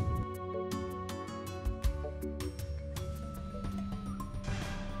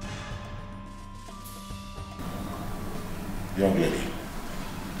 Young lady.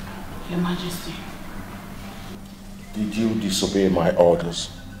 Your Majesty. Did you disobey my orders?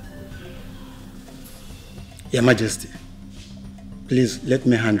 Your Majesty, please let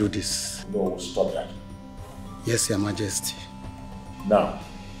me handle this. No, stop that. Yes, Your Majesty. Now,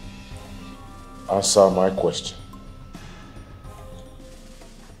 answer my question.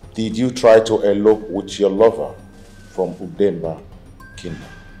 Did you try to elope with your lover from Udemba Kingdom?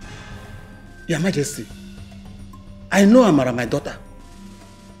 Your Majesty, I know Amara, my daughter.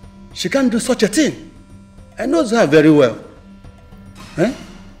 She can't do such a thing. I know her very well. Eh?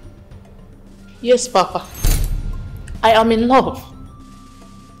 Yes, Papa. I am in love.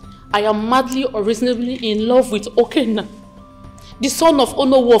 I am madly or reasonably in love with Okena, the son of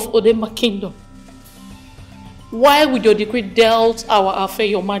Onowu of Udemba Kingdom. Why would your decree doubt our affair,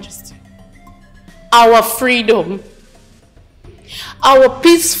 Your Majesty? Our freedom, our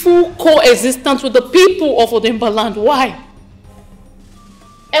peaceful coexistence with the people of Udemba land. Why?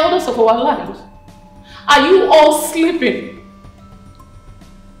 Elders of our land, are you all sleeping?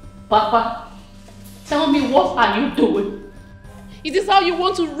 Papa, tell me, what are you doing? Is this how you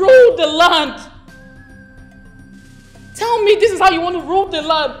want to rule the land? Tell me, this is how you want to rule the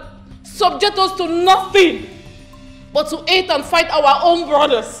land? Subject us to nothing but to hate and fight our own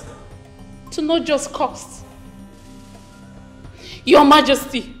brothers. to not just cost. Your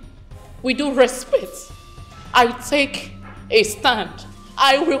Majesty, with due respect, I take a stand.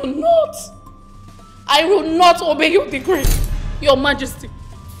 I will not obey your decree, Your Majesty.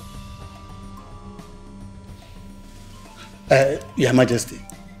 Your Majesty,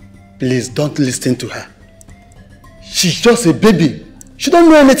 please don't listen to her. She's just a baby. She don't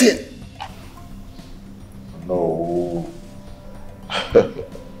know anything. No.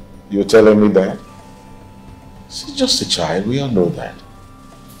 You're telling me that? She's just a child, we all know that.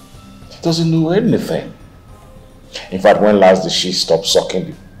 She doesn't know anything. In fact, when last did she stop sucking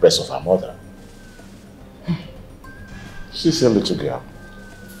the breast of her mother? She's a little girl.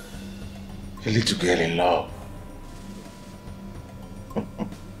 A little girl in love.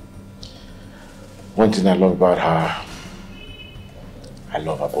 One thing I love about her, I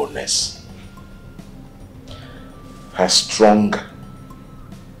love her boldness. Her strong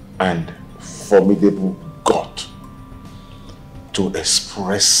and formidable gut to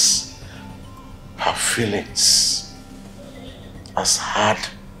express her feelings as hard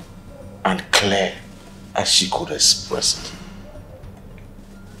and clear as she could express it.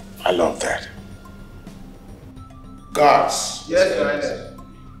 I love that. Guards. Yes, Your Highness.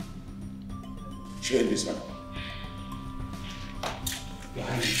 Chain this man.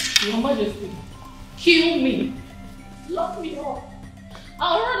 Your Majesty, kill me. Lock me up.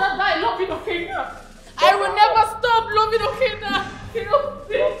 I'll rather die loving Okija. I will never stop loving Okija. Kill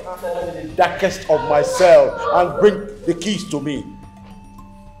me. In the darkest of my cell and bring the keys to me.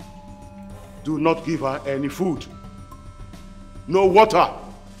 Do not give her any food. No water.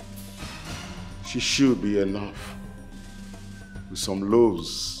 She should be enough with some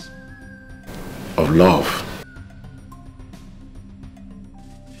loaves of love.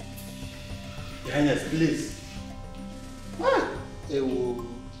 Your Highness, please.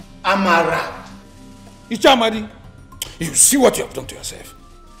 Amara. Ichamadi, you see what you have done to yourself.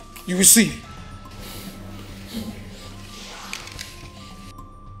 You will see.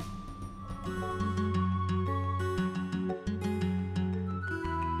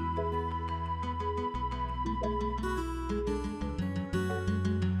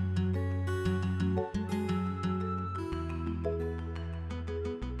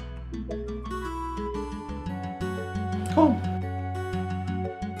 Come.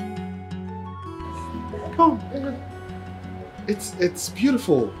 Come. It's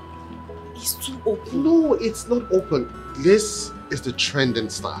beautiful. It's too open. No, it's not open. This is the trending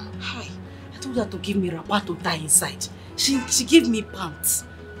style. Hi. I told her to give me wrapper to tie inside. She gave me pants.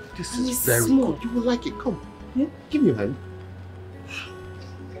 This and is it's very small. good. You will like it. Come. Yeah? Give me your hand.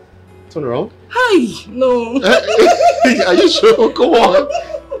 Turn around. Hi. No. Are you sure? Come on.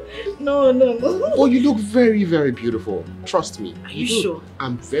 No. Oh, you look very, very beautiful. Trust me. Are you sure?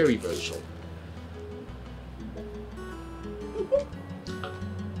 I'm very, very sure.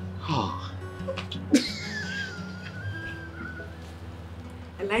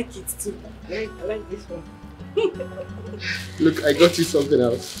 I like it too. I like this one. Look, I got you something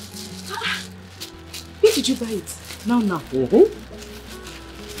else. Where did you buy it? Now.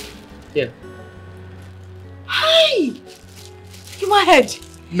 Yeah. Hi! Human head.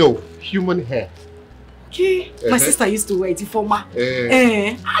 No, human hair. Okay. My sister used to wear it for ma.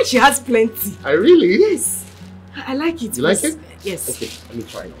 She has plenty. I really? Yes. I like it. You like it? Yes. Okay, let me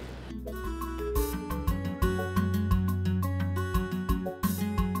try it.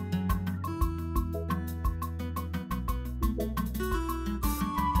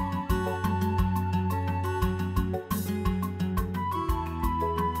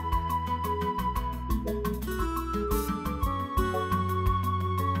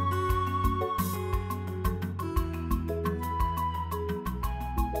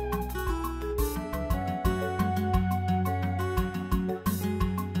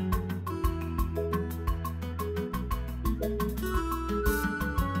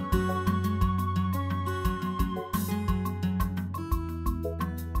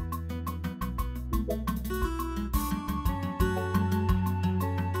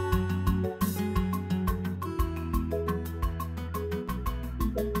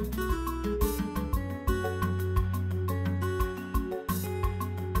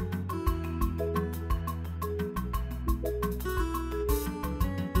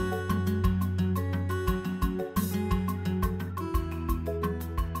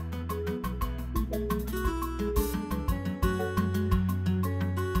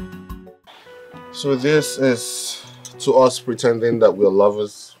 So this is to us pretending that we're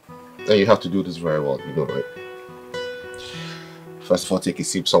lovers, and you have to do this very well, you know, right? First of all, take a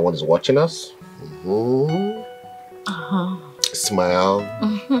sip, someone is watching us. Smile.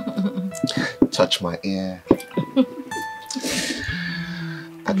 Touch my ear.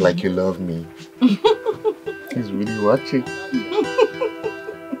 Act like you love me. He's really watching.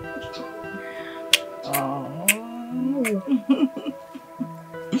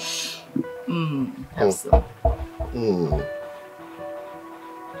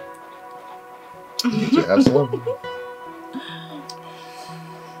 Did you have some?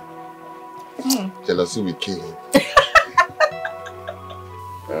 Jealousy will kill him.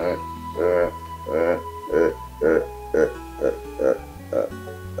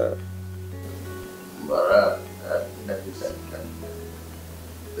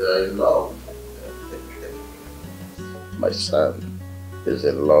 They're in love. My son is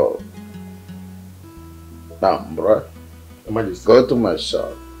in love. Now, bro, go to my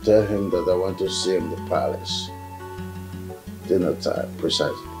son. Tell him that I want to see him in the palace. Dinner time,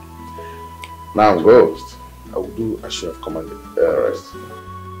 precisely. Now, Ghost, I will do as you have commanded. Rest.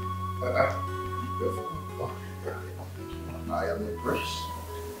 I am impressed.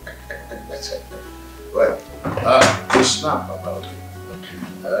 Well, you snap about it.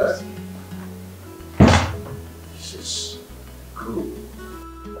 This is good.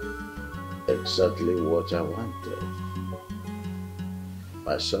 Exactly what I wanted.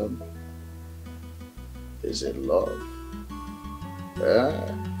 My son is in love.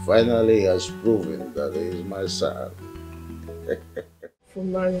 Finally, he has proven that he is my son.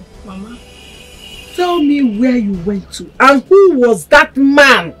 Mama, tell me where you went to and who was that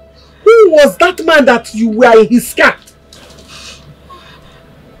man? Who was that man that you were in his skirt?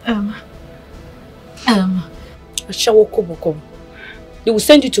 They will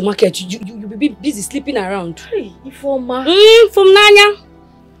send you to market. You will be busy sleeping around. Hey, Ifeoma. From Nanya.